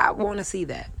 I want to see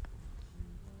that.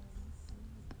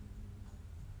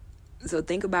 So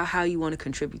think about how you want to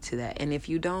contribute to that. And if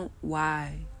you don't,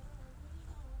 why?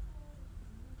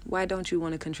 Why don't you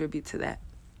want to contribute to that?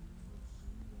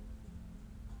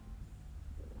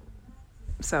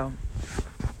 So,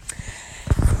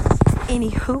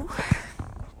 anywho,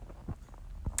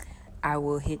 I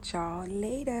will hit y'all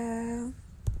later.